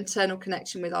ourselves, our internal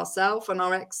connection with ourselves, and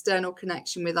our external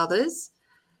connection with others.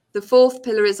 The fourth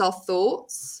pillar is our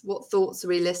thoughts. What thoughts are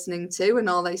we listening to, and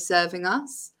are they serving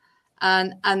us?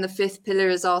 And the fifth pillar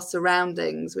is our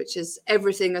surroundings, which is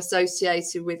everything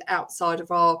associated with outside of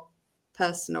our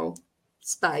personal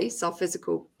space, our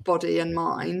physical body and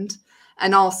mind.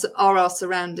 And are our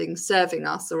surroundings serving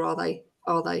us, or are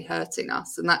they hurting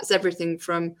us? And that's everything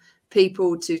from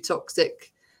people to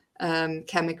toxic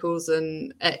chemicals,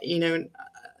 and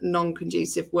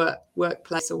non-conducive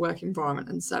workplace or work environment,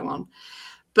 and so on.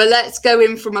 But let's go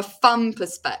in from a fun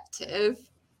perspective.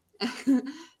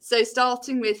 So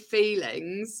starting with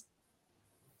feelings,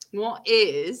 what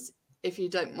is, if you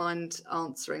don't mind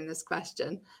answering this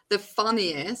question, the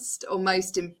funniest or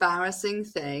most embarrassing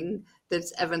thing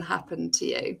that's ever happened to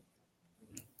you?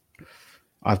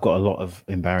 I've got a lot of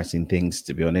embarrassing things,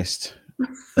 to be honest.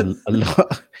 A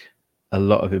lot, a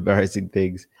lot of embarrassing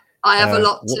things. I have a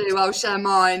lot What too. I'll share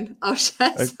mine. I'll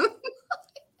share I, some.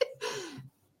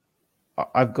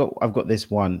 I've got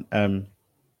this one.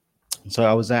 So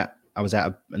I was at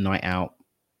a night out.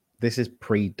 This is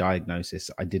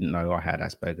pre-diagnosis. I didn't know I had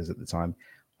Asperger's at the time.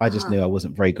 I just Uh-huh. knew I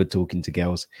wasn't very good talking to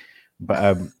girls.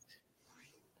 But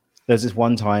there's this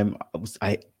one time I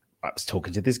was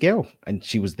talking to this girl, and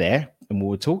she was there, and we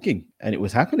were talking, and it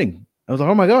was happening. I was like,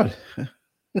 oh my god,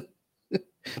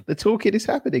 the talking is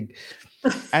happening.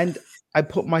 And I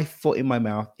put my foot in my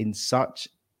mouth in such.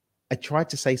 I tried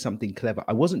to say something clever.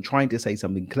 I wasn't trying to say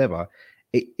something clever.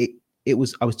 It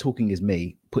was I was talking as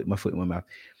me, putting my foot in my mouth,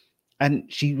 and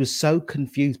she was so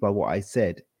confused by what I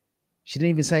said. She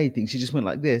didn't even say anything. She just went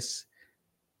like this,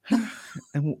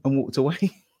 and walked away.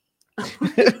 Oh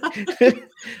my God.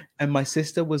 And my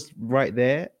sister was right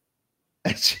there,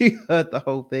 and she heard the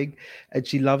whole thing, and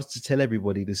she loves to tell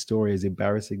everybody the story as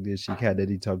embarrassingly as she can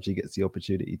anytime she gets the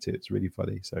opportunity to. It's really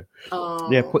funny. So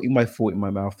yeah, Oh. putting my foot in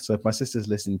my mouth. So if my sister's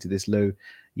listening to this, Lou,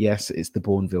 yes, it's the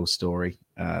Bourneville story.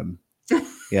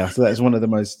 Yeah, so that's one of the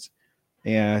most.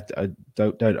 Yeah,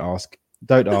 don't ask.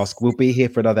 Don't ask. We'll be here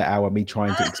for another hour, me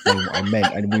trying to explain what I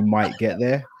meant, and we might get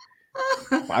there.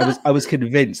 But I was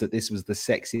convinced that this was the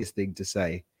sexiest thing to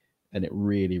say, and it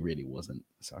really, really wasn't.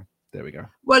 So there we go.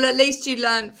 Well, at least you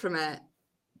learned from it,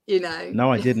 you know.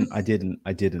 No, I didn't. I didn't.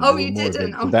 I didn't. Oh, There were you more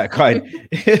didn't? events of Oh, that kind.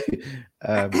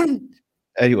 um, no.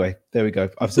 anyway, there we go.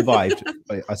 I've survived.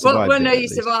 I Well, survived no, it at you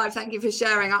least. survived. Thank you for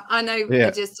sharing. I know Yeah.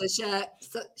 just to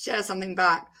share something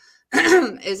back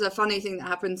is a funny thing that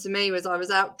happened to me was I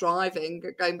was out driving,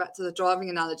 going back to the driving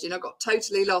analogy, and I got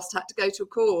totally lost, had to go to a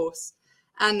course.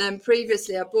 And then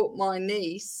previously I bought my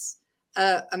niece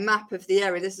a map of the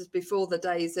area. This is before the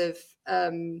days of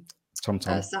Tom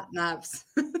Tom. sat navs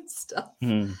stuff.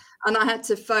 Hmm. And I had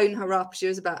to phone her up. She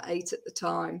was about 8 at the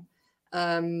time,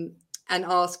 and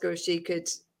ask her if she could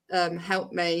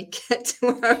help me get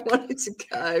to where I wanted to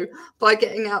go by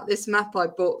getting out this map I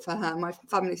bought for her. My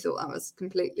family thought that was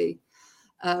completely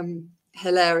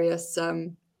hilarious.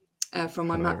 From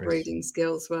my map Hilarious. reading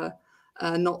skills were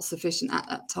not sufficient at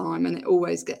that time, and it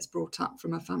always gets brought up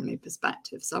from a family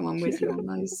perspective. So I'm with you on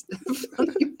those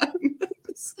funny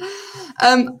moments.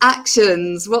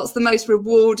 Actions. What's the most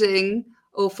rewarding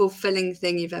or fulfilling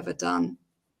thing you've ever done?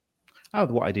 Oh,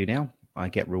 what I do now, I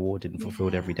get rewarded and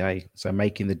fulfilled every Yeah. day. So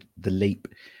making the leap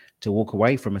to walk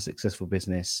away from a successful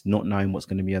business, not knowing what's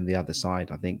going to be on the other side,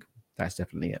 I think that's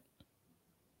definitely it.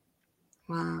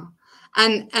 Wow.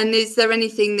 And is there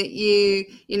anything that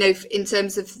in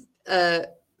terms of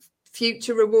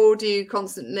future reward, are you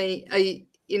constantly,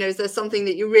 is there something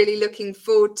that you're really looking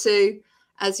forward to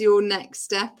as your next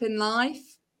step in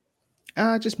life?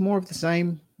 Just more of the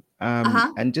same,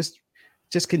 Uh-huh. and just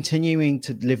continuing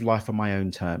to live life on my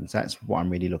own terms. That's what I'm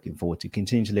really looking forward to.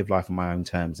 Continue to live life on my own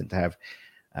terms and to have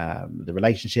the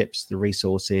relationships, the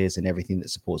resources, and everything that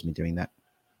supports me doing that.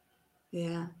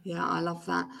 Yeah, I love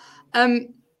that.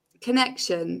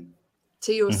 Connection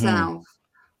to Hmm. yourself.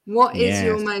 What is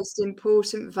your Yes. most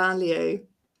important value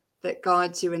that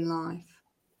guides you in life?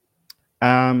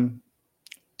 Um,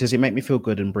 does it make me feel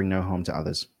good and bring no harm to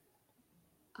others?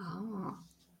 Ah,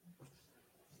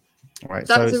 All right.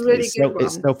 So that's a really good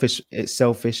it's one. selfish. It's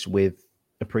selfish with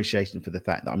appreciation for the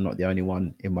fact that I'm not the only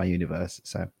one in my universe.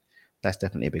 So that's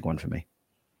definitely a big one for me.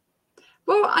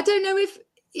 Well, I don't know if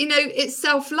it's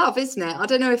self-love, isn't it? I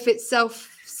don't know if it's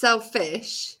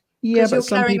selfish Yeah, because but you're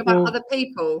some caring about people. other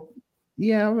people.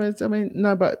 Yeah, I mean,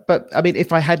 no, but I mean,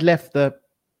 if I had left the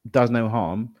does no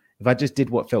harm, if I just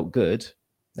did what felt good,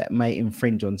 that may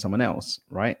infringe on someone else,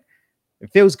 right?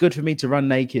 It feels good for me to run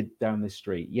naked down the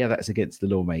street. Yeah, that's against the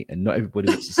law, mate, and not everybody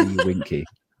wants to see you winky,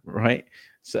 right?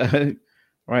 So,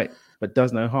 right, but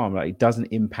does no harm. Like it doesn't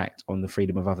impact on the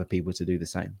freedom of other people to do the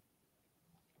same.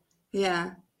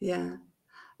 Yeah, yeah.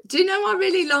 Do you know, I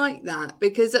really like that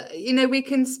because we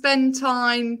can spend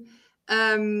time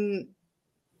um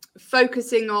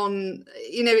focusing on,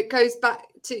 it goes back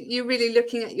to you really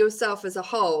looking at yourself as a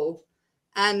whole,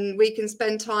 and we can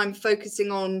spend time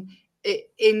focusing on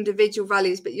individual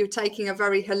values, but you're taking a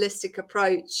very holistic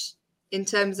approach in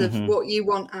terms of Mm-hmm. what you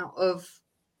want out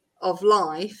of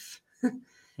life. And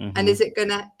Mm-hmm. is it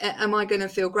gonna am I gonna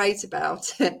feel great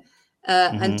about it,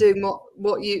 and Mm-hmm. doing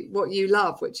what you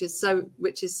love, which is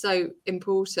so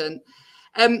important.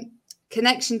 um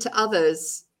Connection to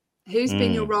others. Who's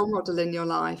been your Mm. role model in your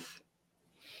life?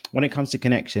 When it comes to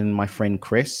connection, my friend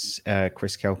Chris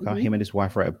Kelka, him Hmm. and his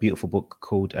wife wrote a beautiful book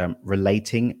called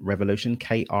Relating Revolution,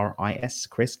 KRIS,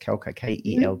 Chris Kelka,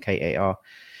 KELKAR.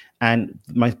 And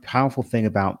the most powerful thing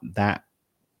about that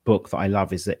book that I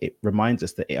love is that it reminds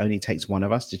us that it only takes one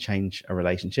of us to change a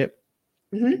relationship.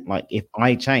 Hmm. Like if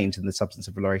I change, then the substance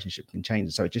of a relationship can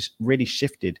change. So it just really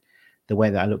shifted the way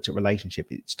that I looked at relationship.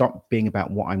 It stopped being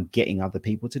about what I'm getting other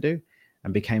people to do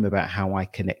and became about how I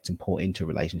connect and pour into a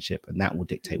relationship. And that will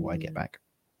dictate what I get back.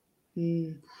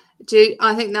 Mm.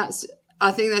 I think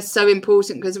that's so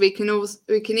important because we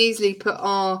can easily put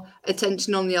our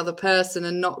attention on the other person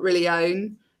and not really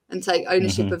own and take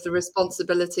ownership Hmm. of the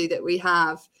responsibility that we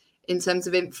have in terms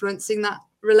of influencing that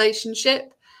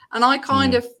relationship. And I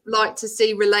kind Mm. of like to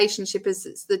see relationship as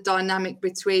it's the dynamic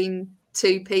between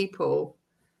two people.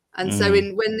 And so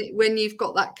Mm. when you've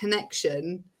got that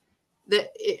connection,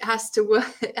 that it has to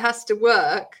work, it has to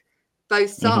work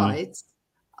both Hmm. sides.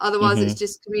 Otherwise, it's Hmm.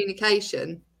 just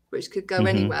communication, which could go Hmm.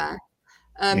 anywhere.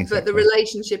 But the Exactly.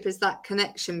 relationship is that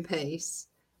connection piece.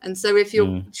 And so if you're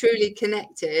Mm. truly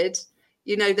connected,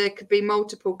 you know, there could be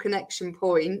multiple connection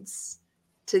points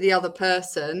to the other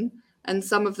person, and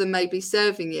some of them may be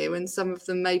serving you and some of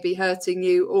them may be hurting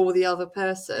you or the other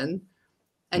person.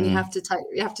 And you have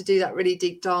to do that really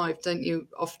deep dive, don't you,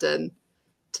 often,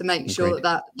 to make sure Agreed.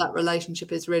 that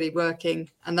relationship is really working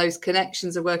and those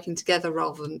connections are working together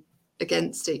rather than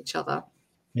against each other.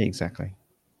 Exactly.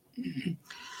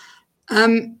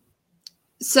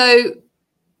 So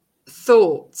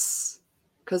thoughts,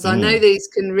 because I know these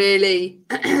can really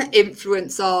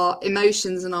influence our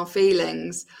emotions and our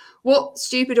feelings. What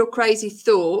stupid or crazy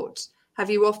thought have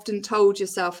you often told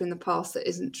yourself in the past that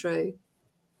isn't true?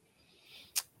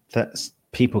 That's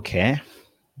people care.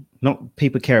 Not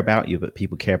people care about you, but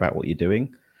people care about what you're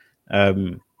doing.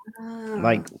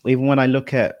 Like even when I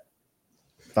look at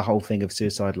the whole thing of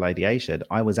suicidal ideation,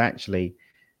 I was actually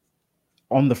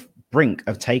on the brink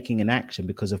of taking an action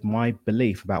because of my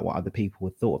belief about what other people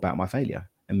would thought about my failure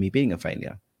and me being a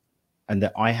failure, and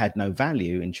that I had no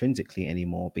value intrinsically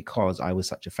anymore because I was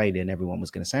such a failure and everyone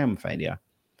was going to say I'm a failure.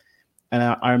 And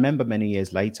I remember many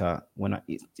years later when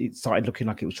it started looking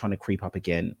like it was trying to creep up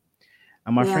again.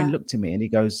 And my friend Yeah. looked at me and he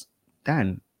goes,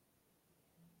 Dan,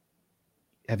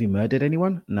 have you murdered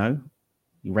anyone? No.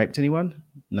 You raped anyone?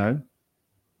 No.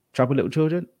 Troubled little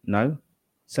children? No.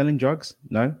 Selling drugs?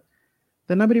 No.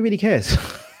 Then nobody really cares.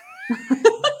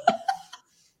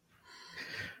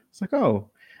 It's like, oh.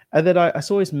 And then I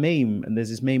saw this meme, and there's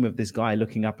this meme of this guy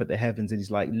looking up at the heavens, and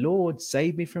he's like, Lord,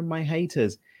 save me from my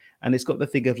haters. And it's got the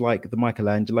thing of like the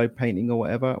Michelangelo painting or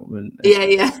whatever.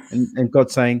 Yeah. And God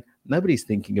saying, nobody's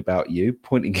thinking about you,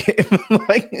 pointing at him.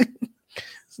 Like,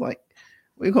 it's like,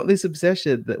 we've got this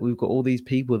obsession that we've got all these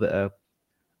people that are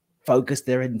focused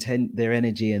their intent, their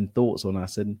energy and thoughts on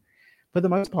us. And for the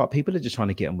most part, people are just trying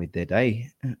to get on with their day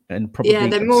and Yeah, probably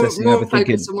they're obsessing over more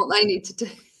thinking, focused on what they need to do.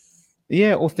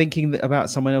 yeah, or thinking about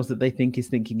someone else that they think is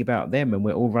thinking about them. And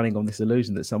we're all running on this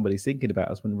illusion that somebody's thinking about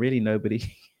us when really nobody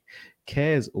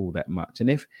cares all that much. And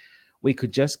if we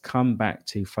could just come back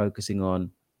to focusing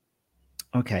on,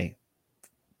 okay,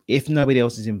 if nobody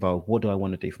else is involved, what do I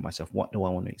want to do for myself? What do I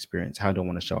want to experience? How do I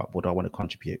want to show up? What do I want to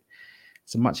contribute?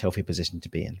 It's a much healthier position to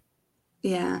be in.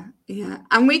 Yeah, yeah.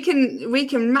 And we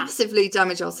can massively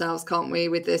damage ourselves, can't we,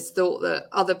 with this thought that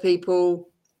other people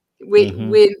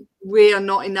we are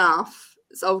not enough.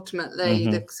 It's ultimately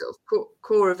the sort of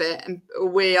core of it, and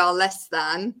we are less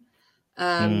than.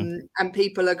 And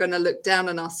people are going to look down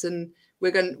on us, and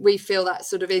we feel that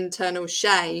sort of internal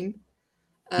shame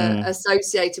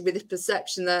associated with the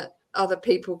perception that other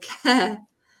people care,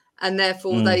 and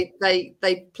therefore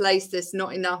they place this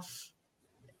not enough.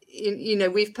 You know,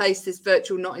 we've placed this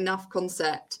virtual not enough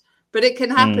concept, but it can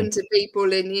happen to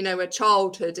people in, you know, a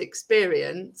childhood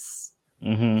experience.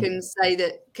 Can say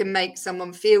that can make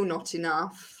someone feel not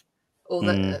enough, or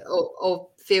that or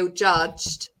feel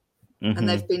judged, and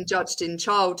they've been judged in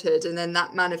childhood, and then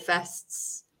that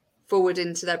manifests forward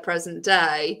into their present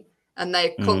day, and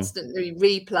they're constantly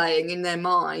replaying in their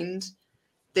mind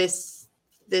this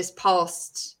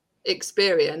past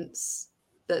experience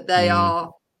that they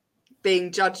are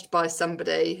being judged by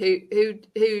somebody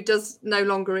who does no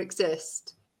longer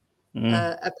exist,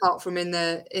 apart from in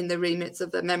the remits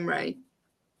of their memory.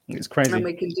 It's crazy. And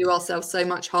we can do ourselves so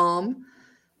much harm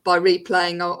by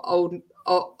replaying our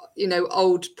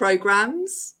old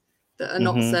programs that are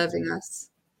not serving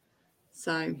us.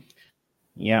 So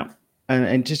yeah,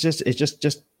 and it's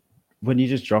just when you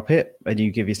just drop it and you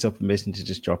give yourself permission to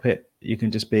just drop it, you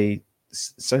can just be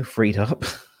so freed up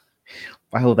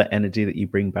by all that energy that you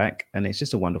bring back, and it's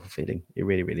just a wonderful feeling. It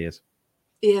really, really is.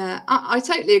 Yeah, I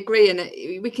totally agree. And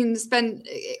we can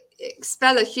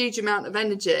expel a huge amount of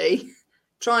energy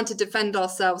trying to defend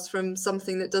ourselves from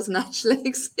something that doesn't actually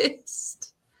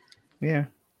exist. Yeah,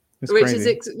 it's which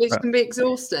crazy. Can be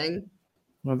exhausting.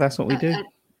 Well, that's what we do.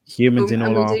 Humans in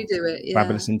all we our do it. Yeah,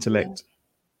 fabulous intellect.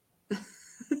 Yeah.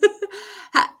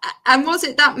 And was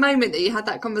it that moment that you had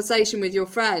that conversation with your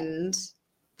friend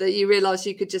that you realised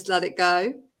you could just let it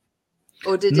go?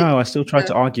 Or did No, it? I still tried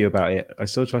to argue about it. I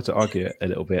still tried to argue it a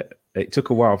little bit. It took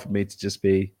a while for me to just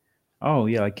be, oh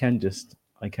yeah, I can just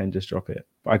drop it.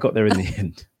 But I got there in the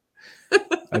end.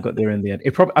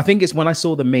 I think it's when I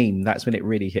saw the meme, that's when it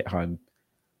really hit home.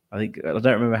 I don't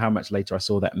remember how much later I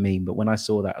saw that meme, but when I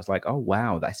saw that, I was like, oh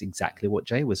wow, that's exactly what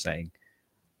Jay was saying.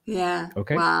 Yeah.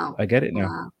 Okay. Wow. I get it now.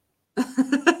 Wow.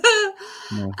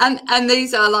 Yeah. And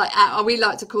these are we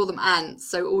like to call them ants,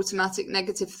 so automatic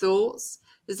negative thoughts.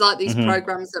 There's like these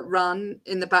programs that run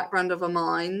in the background of our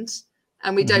mind,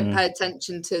 and we don't pay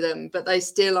attention to them, but they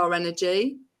steal our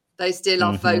energy, they steal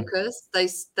our focus, they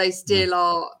steal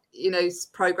our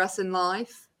progress in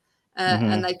life,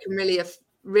 and they can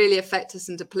really affect us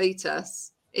and deplete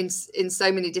us in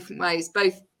so many different ways,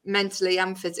 both mentally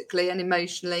and physically and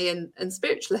emotionally and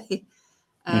spiritually.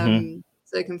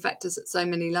 So it can affect us at so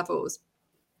many levels.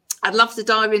 I'd love to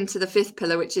dive into the fifth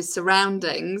pillar, which is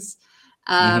surroundings.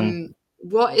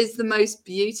 What is the most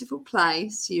beautiful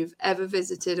place you've ever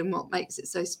visited, and what makes it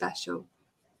so special?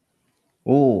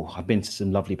 Oh, I've been to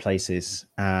some lovely places,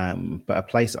 but a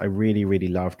place I really, really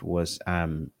loved was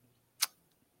Koh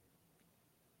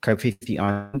Phi Phi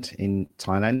Island in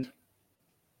Thailand.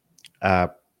 I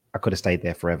could have stayed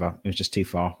there forever. It was just too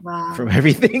far from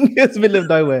everything. It's the middle of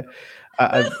nowhere.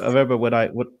 I remember when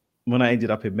I ended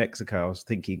up in Mexico, I was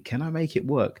thinking, can I make it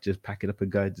work? Just pack it up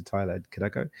and go into Thailand. Could I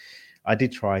go? I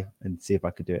did try and see if I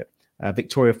could do it.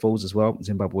 Victoria Falls as well,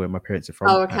 Zimbabwe, where my parents are from.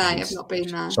 Oh, okay. I've not been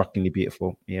there. Shockingly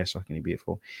beautiful. Yeah, shockingly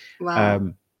beautiful.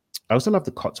 Wow. I also love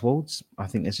the Cotswolds. I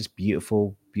think there's just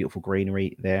beautiful, beautiful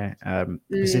greenery there.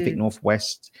 Pacific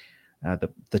Northwest,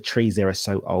 the trees there are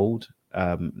so old.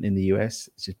 In the US,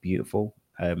 it's just beautiful.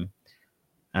 So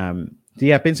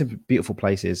yeah, I've been to beautiful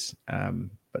places,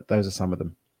 but those are some of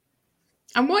them.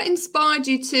 And what inspired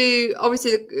you to,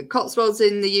 obviously the Cotswolds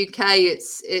in the UK,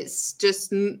 it's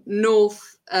just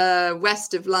north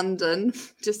west of London,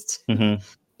 just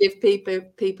give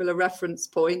people a reference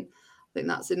point. I think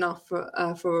that's enough for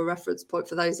a reference point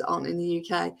for those that aren't in the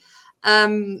UK.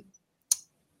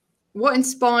 What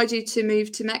inspired you to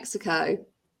move to Mexico?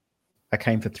 I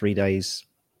came for 3 days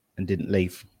and didn't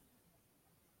leave.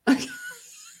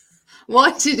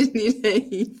 Why didn't you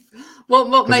leave?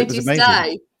 What made you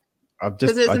stay? I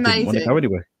didn't want to go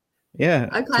anywhere. Yeah.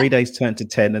 Okay. 3 days turned to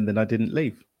 10 and then I didn't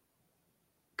leave.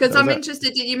 Because I'm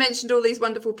interested, you mentioned all these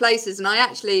wonderful places, and I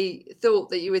actually thought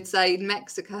that you would say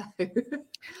Mexico.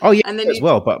 Oh, yeah, and then as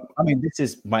well. But I mean, this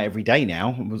is my everyday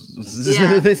now. That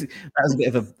was a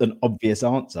bit of an obvious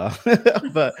answer.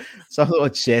 But so I thought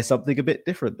I'd share something a bit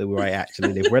different than where I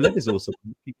actually live. Where I live is also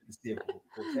beautiful.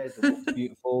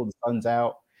 The sun's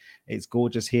out. It's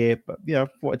gorgeous here. But yeah, I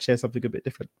thought I'd share something a bit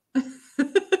different.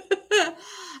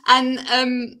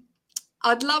 And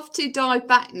I'd love to dive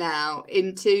back now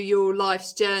into your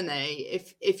life's journey,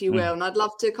 if you will. And I'd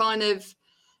love to kind of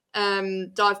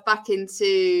dive back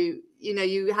into,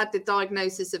 you had the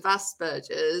diagnosis of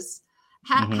Asperger's.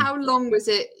 How long was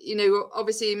it?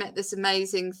 Obviously you met this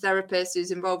amazing therapist who's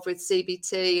involved with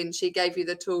CBT and she gave you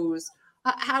the tools.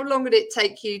 How long did it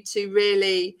take you to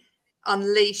really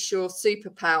unleash your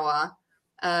superpower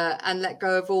and let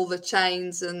go of all the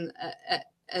chains and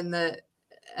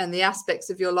the aspects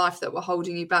of your life that were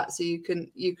holding you back, so you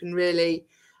can really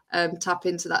tap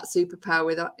into that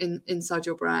superpower inside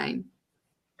your brain?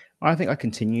 I think I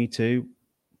continue to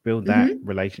build that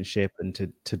relationship and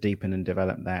to deepen and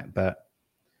develop that, but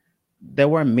there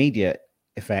were immediate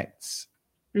effects.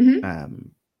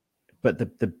 But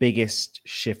the biggest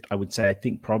shift, I would say, I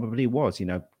think probably was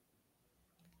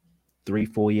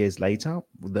 3-4 years later,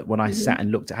 that when I sat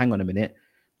and looked at, hang on a minute,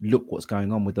 look what's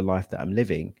going on with the life that I'm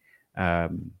living.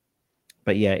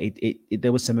 But yeah,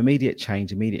 there was some immediate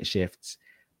change, immediate shifts,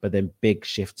 but then big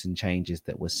shifts and changes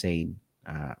that were seen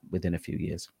within a few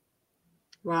years.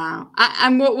 Wow.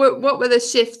 And what were the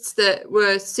shifts that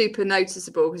were super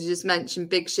noticeable? Because you just mentioned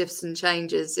big shifts and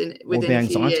changes within the a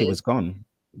few anxiety years. was gone.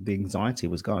 The anxiety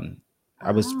was gone.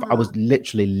 I was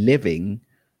literally living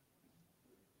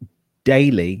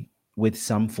daily with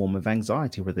some form of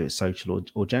anxiety, whether it's social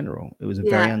or general. It was a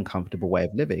very uncomfortable way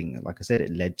of living. Like I said,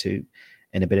 it led to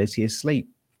inability to sleep,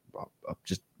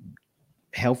 just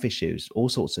health issues, all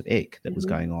sorts of ick that was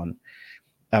going on.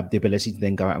 The ability to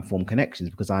then go out and form connections,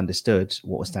 because I understood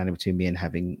what was standing between me and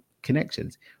having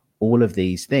connections. All of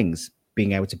these things,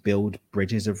 being able to build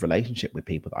bridges of relationship with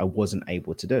people that I wasn't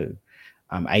able to do.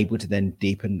 I'm able to then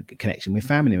deepen connection with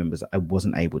family members that I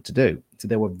wasn't able to do. So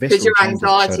there were visceral changes. Because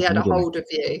your anxiety had a hold of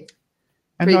you.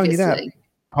 And not only that,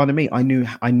 pardon me, I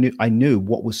knew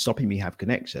what was stopping me have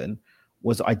connection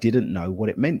was I didn't know what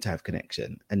it meant to have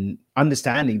connection. And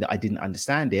understanding that I didn't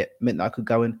understand it meant that I could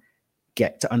go and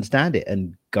get to understand it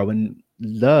and go and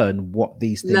learn what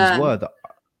these things were.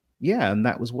 And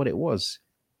that was what it was.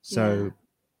 So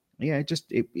it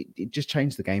just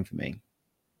changed the game for me.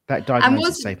 That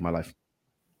diagnosis saved my life.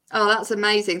 Oh, that's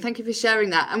amazing. Thank you for sharing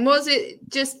that. And was it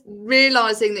just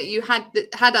realizing that you had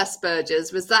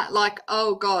Asperger's? Was that like,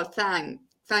 oh God, thank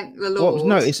the Lord? Well,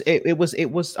 no, it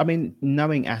was, I mean,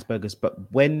 knowing Asperger's,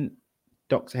 but when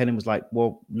Dr. Helen was like,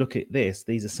 well, look at this.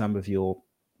 These are some of your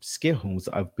skills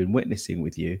that I've been witnessing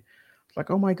with you. It's like,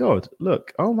 oh my God,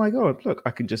 look,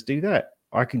 I can just do that.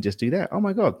 I can just do that. Oh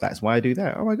my God, that's why I do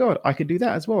that. Oh my God, I can do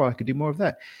that as well. I could do more of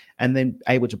that. And then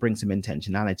able to bring some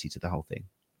intentionality to the whole thing.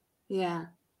 Yeah.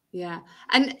 Yeah.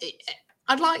 And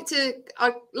I'd like to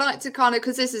kind of,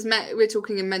 because this is we're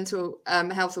talking in mental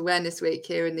health awareness week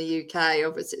here in the UK.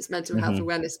 Obviously, it's Mental Health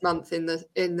Awareness Month in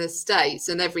the States,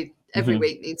 and every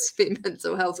week needs to be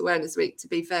Mental Health Awareness Week. To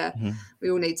be fair, we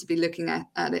all need to be looking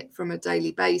at it from a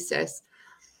daily basis.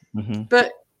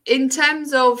 But in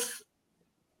terms of,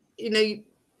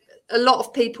 a lot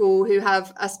of people who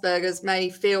have Asperger's may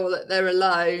feel that they're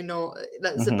alone, or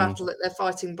that's a battle that they're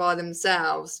fighting by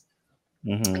themselves.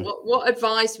 What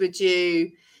advice would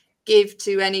you give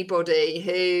to anybody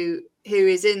who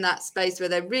is in that space where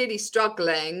they're really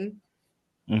struggling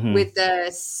with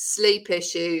their sleep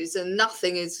issues, and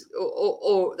nothing is,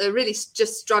 or they're really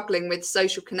just struggling with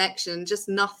social connection, just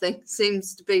nothing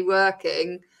seems to be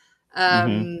working,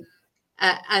 and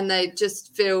they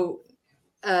just feel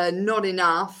not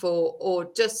enough,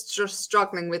 or just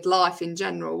struggling with life in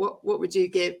general?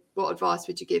 What advice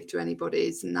would you give to anybody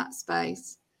who's in that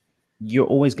space? You're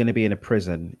always going to be in a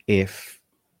prison if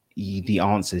the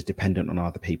answer is dependent on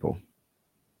other people.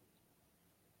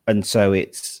 And so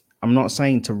I'm not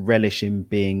saying to relish in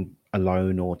being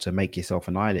alone or to make yourself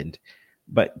an island,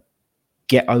 but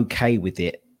get okay with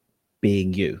it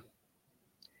being you.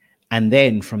 And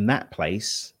then from that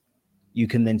place, you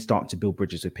can then start to build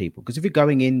bridges with people. Because if you're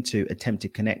going into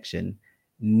attempted connection,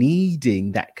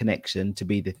 needing that connection to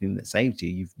be the thing that saves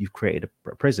you, you've created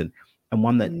a prison, and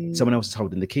one that someone else is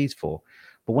holding the keys for.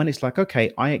 But when it's like,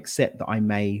 okay, I accept that I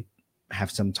may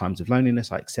have some times of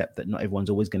loneliness, I accept that not everyone's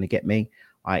always going to get me,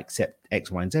 I accept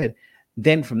X, Y, and Z,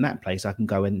 then from that place, I can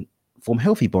go and form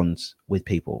healthy bonds with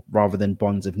people rather than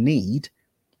bonds of need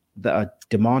that are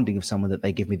demanding of someone that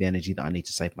they give me the energy that I need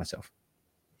to save myself.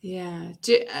 Yeah,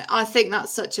 I think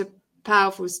that's such a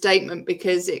powerful statement,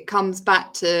 because it comes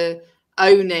back to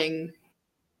owning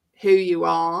who you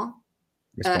are,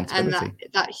 and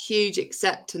that huge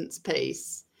acceptance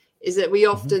piece is that we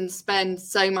often spend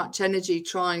so much energy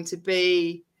trying to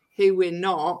be who we're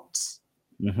not,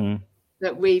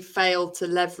 that we fail to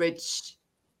leverage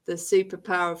the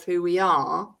superpower of who we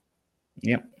are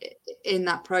in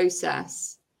that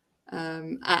process.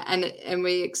 And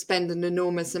we expend an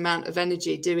enormous amount of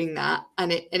energy doing that,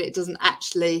 and it doesn't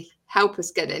actually help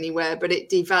us get anywhere, but it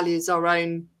devalues our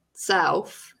own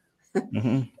self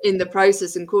in the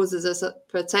process, and causes us a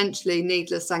potentially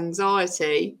needless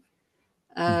anxiety,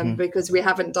 because we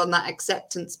haven't done that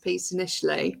acceptance piece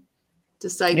initially to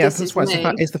say, this is me.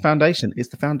 It's the foundation. It's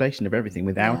the foundation of everything.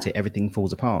 Without it, everything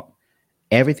falls apart.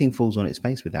 Everything falls on its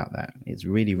face without that. It's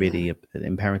really, really an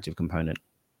imperative component.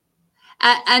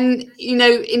 And,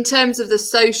 in terms of the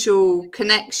social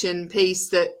connection piece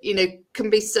that, can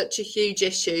be such a huge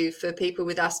issue for people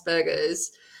with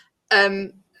Asperger's,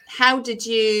 how did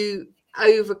you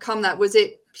overcome that? Was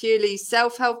it purely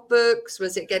self-help books?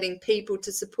 Was it getting people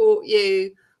to support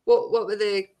you? What were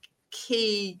the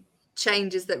key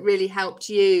changes that really helped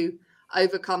you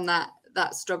overcome that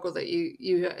struggle that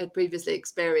you had previously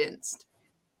experienced?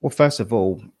 Well, first of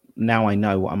all, now I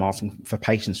know what I'm asking for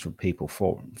patience from people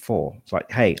for. It's like,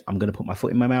 hey, I'm going to put my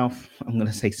foot in my mouth. I'm going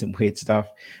to say some weird stuff.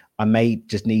 I may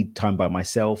just need time by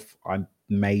myself. I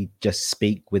may just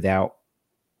speak without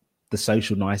the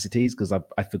social niceties because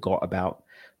I forgot about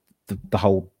the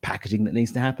whole packaging that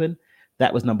needs to happen.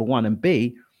 That was number one. And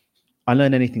B, I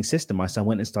learned anything systemized. So I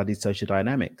went and studied social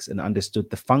dynamics and understood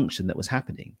the function that was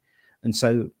happening. And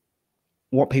so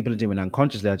what people are doing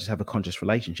unconsciously, I just have a conscious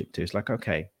relationship to. It's like,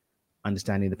 okay,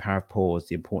 understanding the power of pause,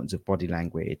 the importance of body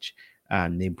language,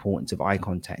 the importance of eye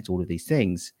contact, all of these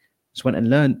things. Just went and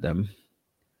learned them,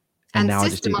 and now I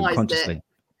just do them consciously.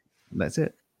 That's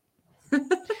it.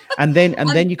 and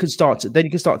then you can start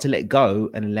to let go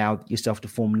and allow yourself to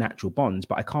form natural bonds.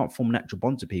 But I can't form natural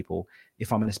bonds with people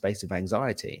if I'm in a space of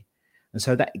anxiety. And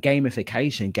so that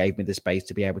gamification gave me the space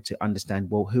to be able to understand,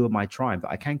 well, who am I trying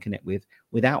that I can connect with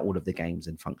without all of the games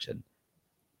and function?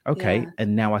 Okay,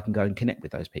 and now I can go and connect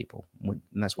with those people, and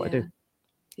that's what I do.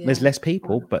 There's less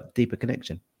people, but deeper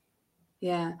connection.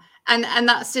 Yeah, and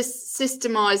that's just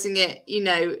systemizing it,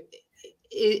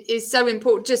 is so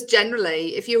important. Just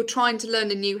generally, if you're trying to learn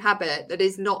a new habit that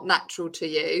is not natural to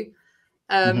you,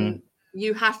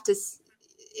 you have to.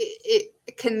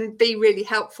 It can be really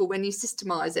helpful when you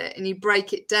systemize it and you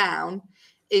break it down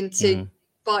into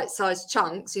bite-sized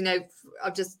chunks.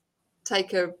 I'll just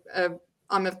take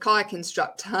I'm a kayak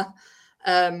instructor.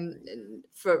 I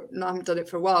haven't done it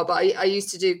for a while, but I used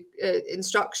to do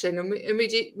instruction, and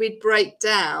we'd break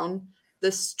down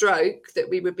the stroke that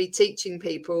we would be teaching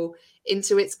people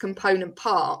into its component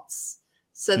parts,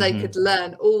 so they could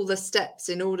learn all the steps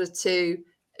in order to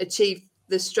achieve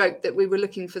the stroke that we were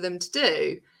looking for them to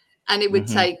do. And it would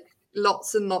take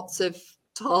lots and lots of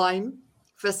time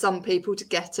for some people to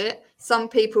get it. Some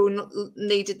people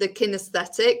needed the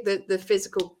kinesthetic, the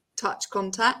physical touch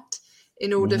contact,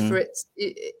 in order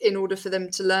for them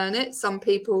to learn it. Some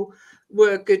people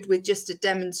were good with just a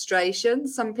demonstration.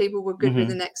 Some people were good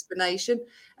with an explanation,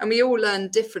 and we all learn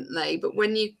differently. But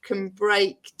when you can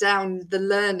break down the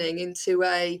learning into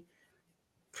a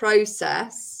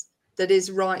process that is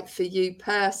right for you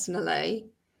personally,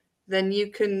 then you're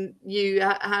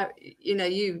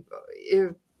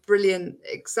a brilliant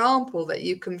example that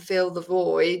you can fill the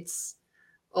voids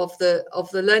of the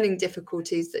learning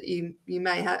difficulties that you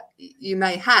may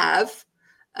have,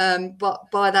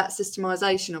 but by that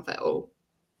systemization of it all,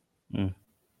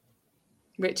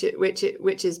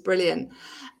 which is brilliant.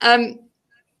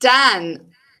 Dan,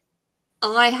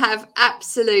 I have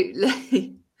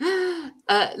absolutely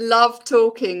loved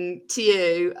talking to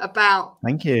you about.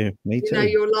 Thank you. Me too.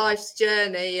 Your life's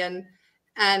journey and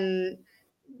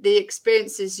the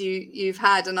experiences you've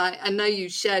had, and I know you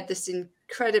shared this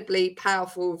incredibly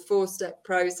powerful 4-step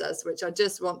process, which I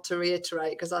just want to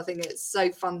reiterate because I think it's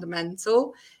so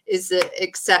fundamental, is the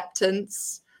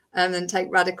acceptance and then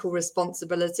take radical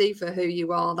responsibility for who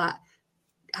you are, that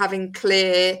having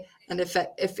clear and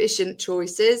efficient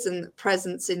choices and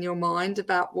presence in your mind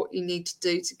about what you need to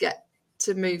do to get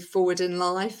to move forward in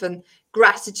life, and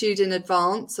gratitude in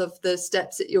advance of the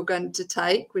steps that you're going to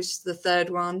take, which is the third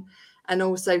one, and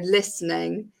also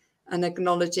listening and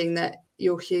acknowledging that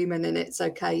you're human and it's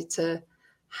okay to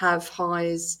have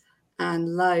highs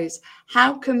and lows.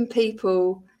 How can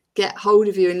people get hold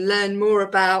of you and learn more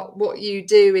about what you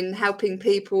do in helping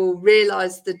people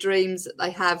realize the dreams that they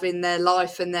have in their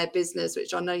life and their business,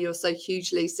 which I know you're so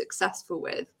hugely successful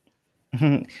with?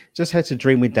 Just head to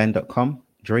dreamwithdan.com.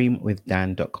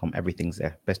 Dreamwithdan.com. Everything's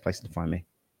there. Best place to find me.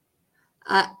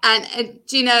 And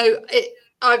do you know,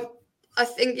 I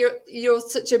think you're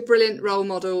such a brilliant role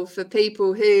model for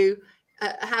people who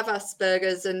have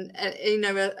Asperger's, and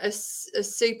a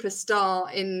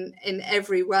superstar in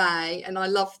every way. And I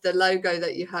love the logo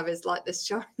that you have, is like this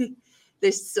shiny,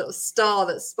 this sort of star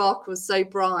that sparkles so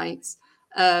bright.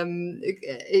 Dream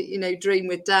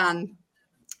with Dan,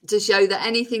 to show that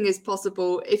anything is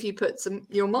possible if you put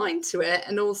your mind to it,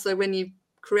 and also when you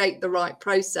create the right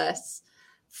process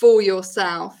for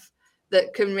yourself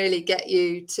that can really get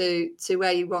you to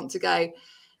where you want to go.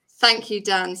 Thank you,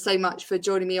 Dan, so much for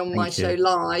joining me on my show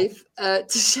live to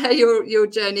share your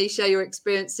journey, share your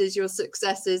experiences, your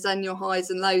successes and your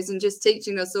highs and lows, and just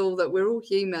teaching us all that we're all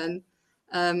human,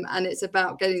 and it's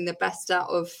about getting the best out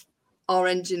of our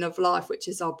engine of life, which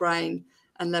is our brain,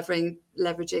 and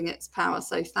leveraging its power.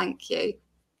 So thank you.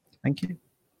 Thank you.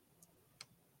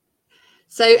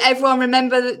 So everyone,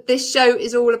 remember that this show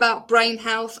is all about brain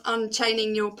health,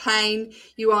 unchaining your pain.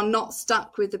 You are not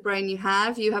stuck with the brain you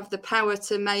have. You have the power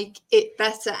to make it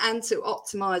better and to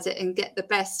optimize it and get the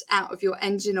best out of your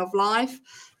engine of life.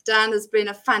 Dan has been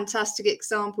a fantastic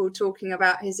example talking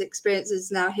about his experiences.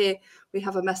 Now here we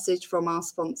have a message from our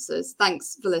sponsors.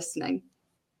 Thanks for listening.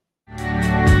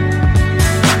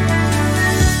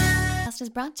 Is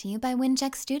brought to you by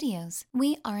Wincheck Studios.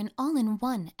 We are an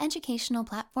all-in-one educational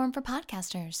platform for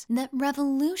podcasters that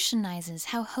revolutionizes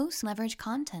how hosts leverage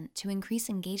content to increase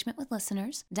engagement with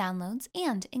listeners, downloads,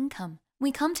 and income.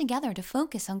 We come together to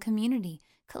focus on community,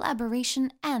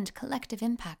 collaboration, and collective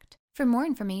impact. For more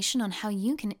information on how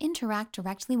you can interact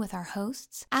directly with our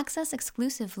hosts, access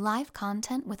exclusive live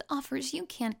content with offers you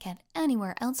can't get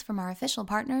anywhere else from our official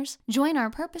partners, join our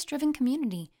purpose-driven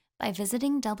community by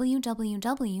visiting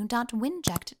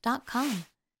www.winject.com.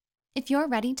 If you're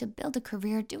ready to build a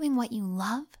career doing what you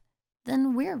love,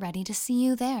 then we're ready to see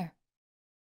you there.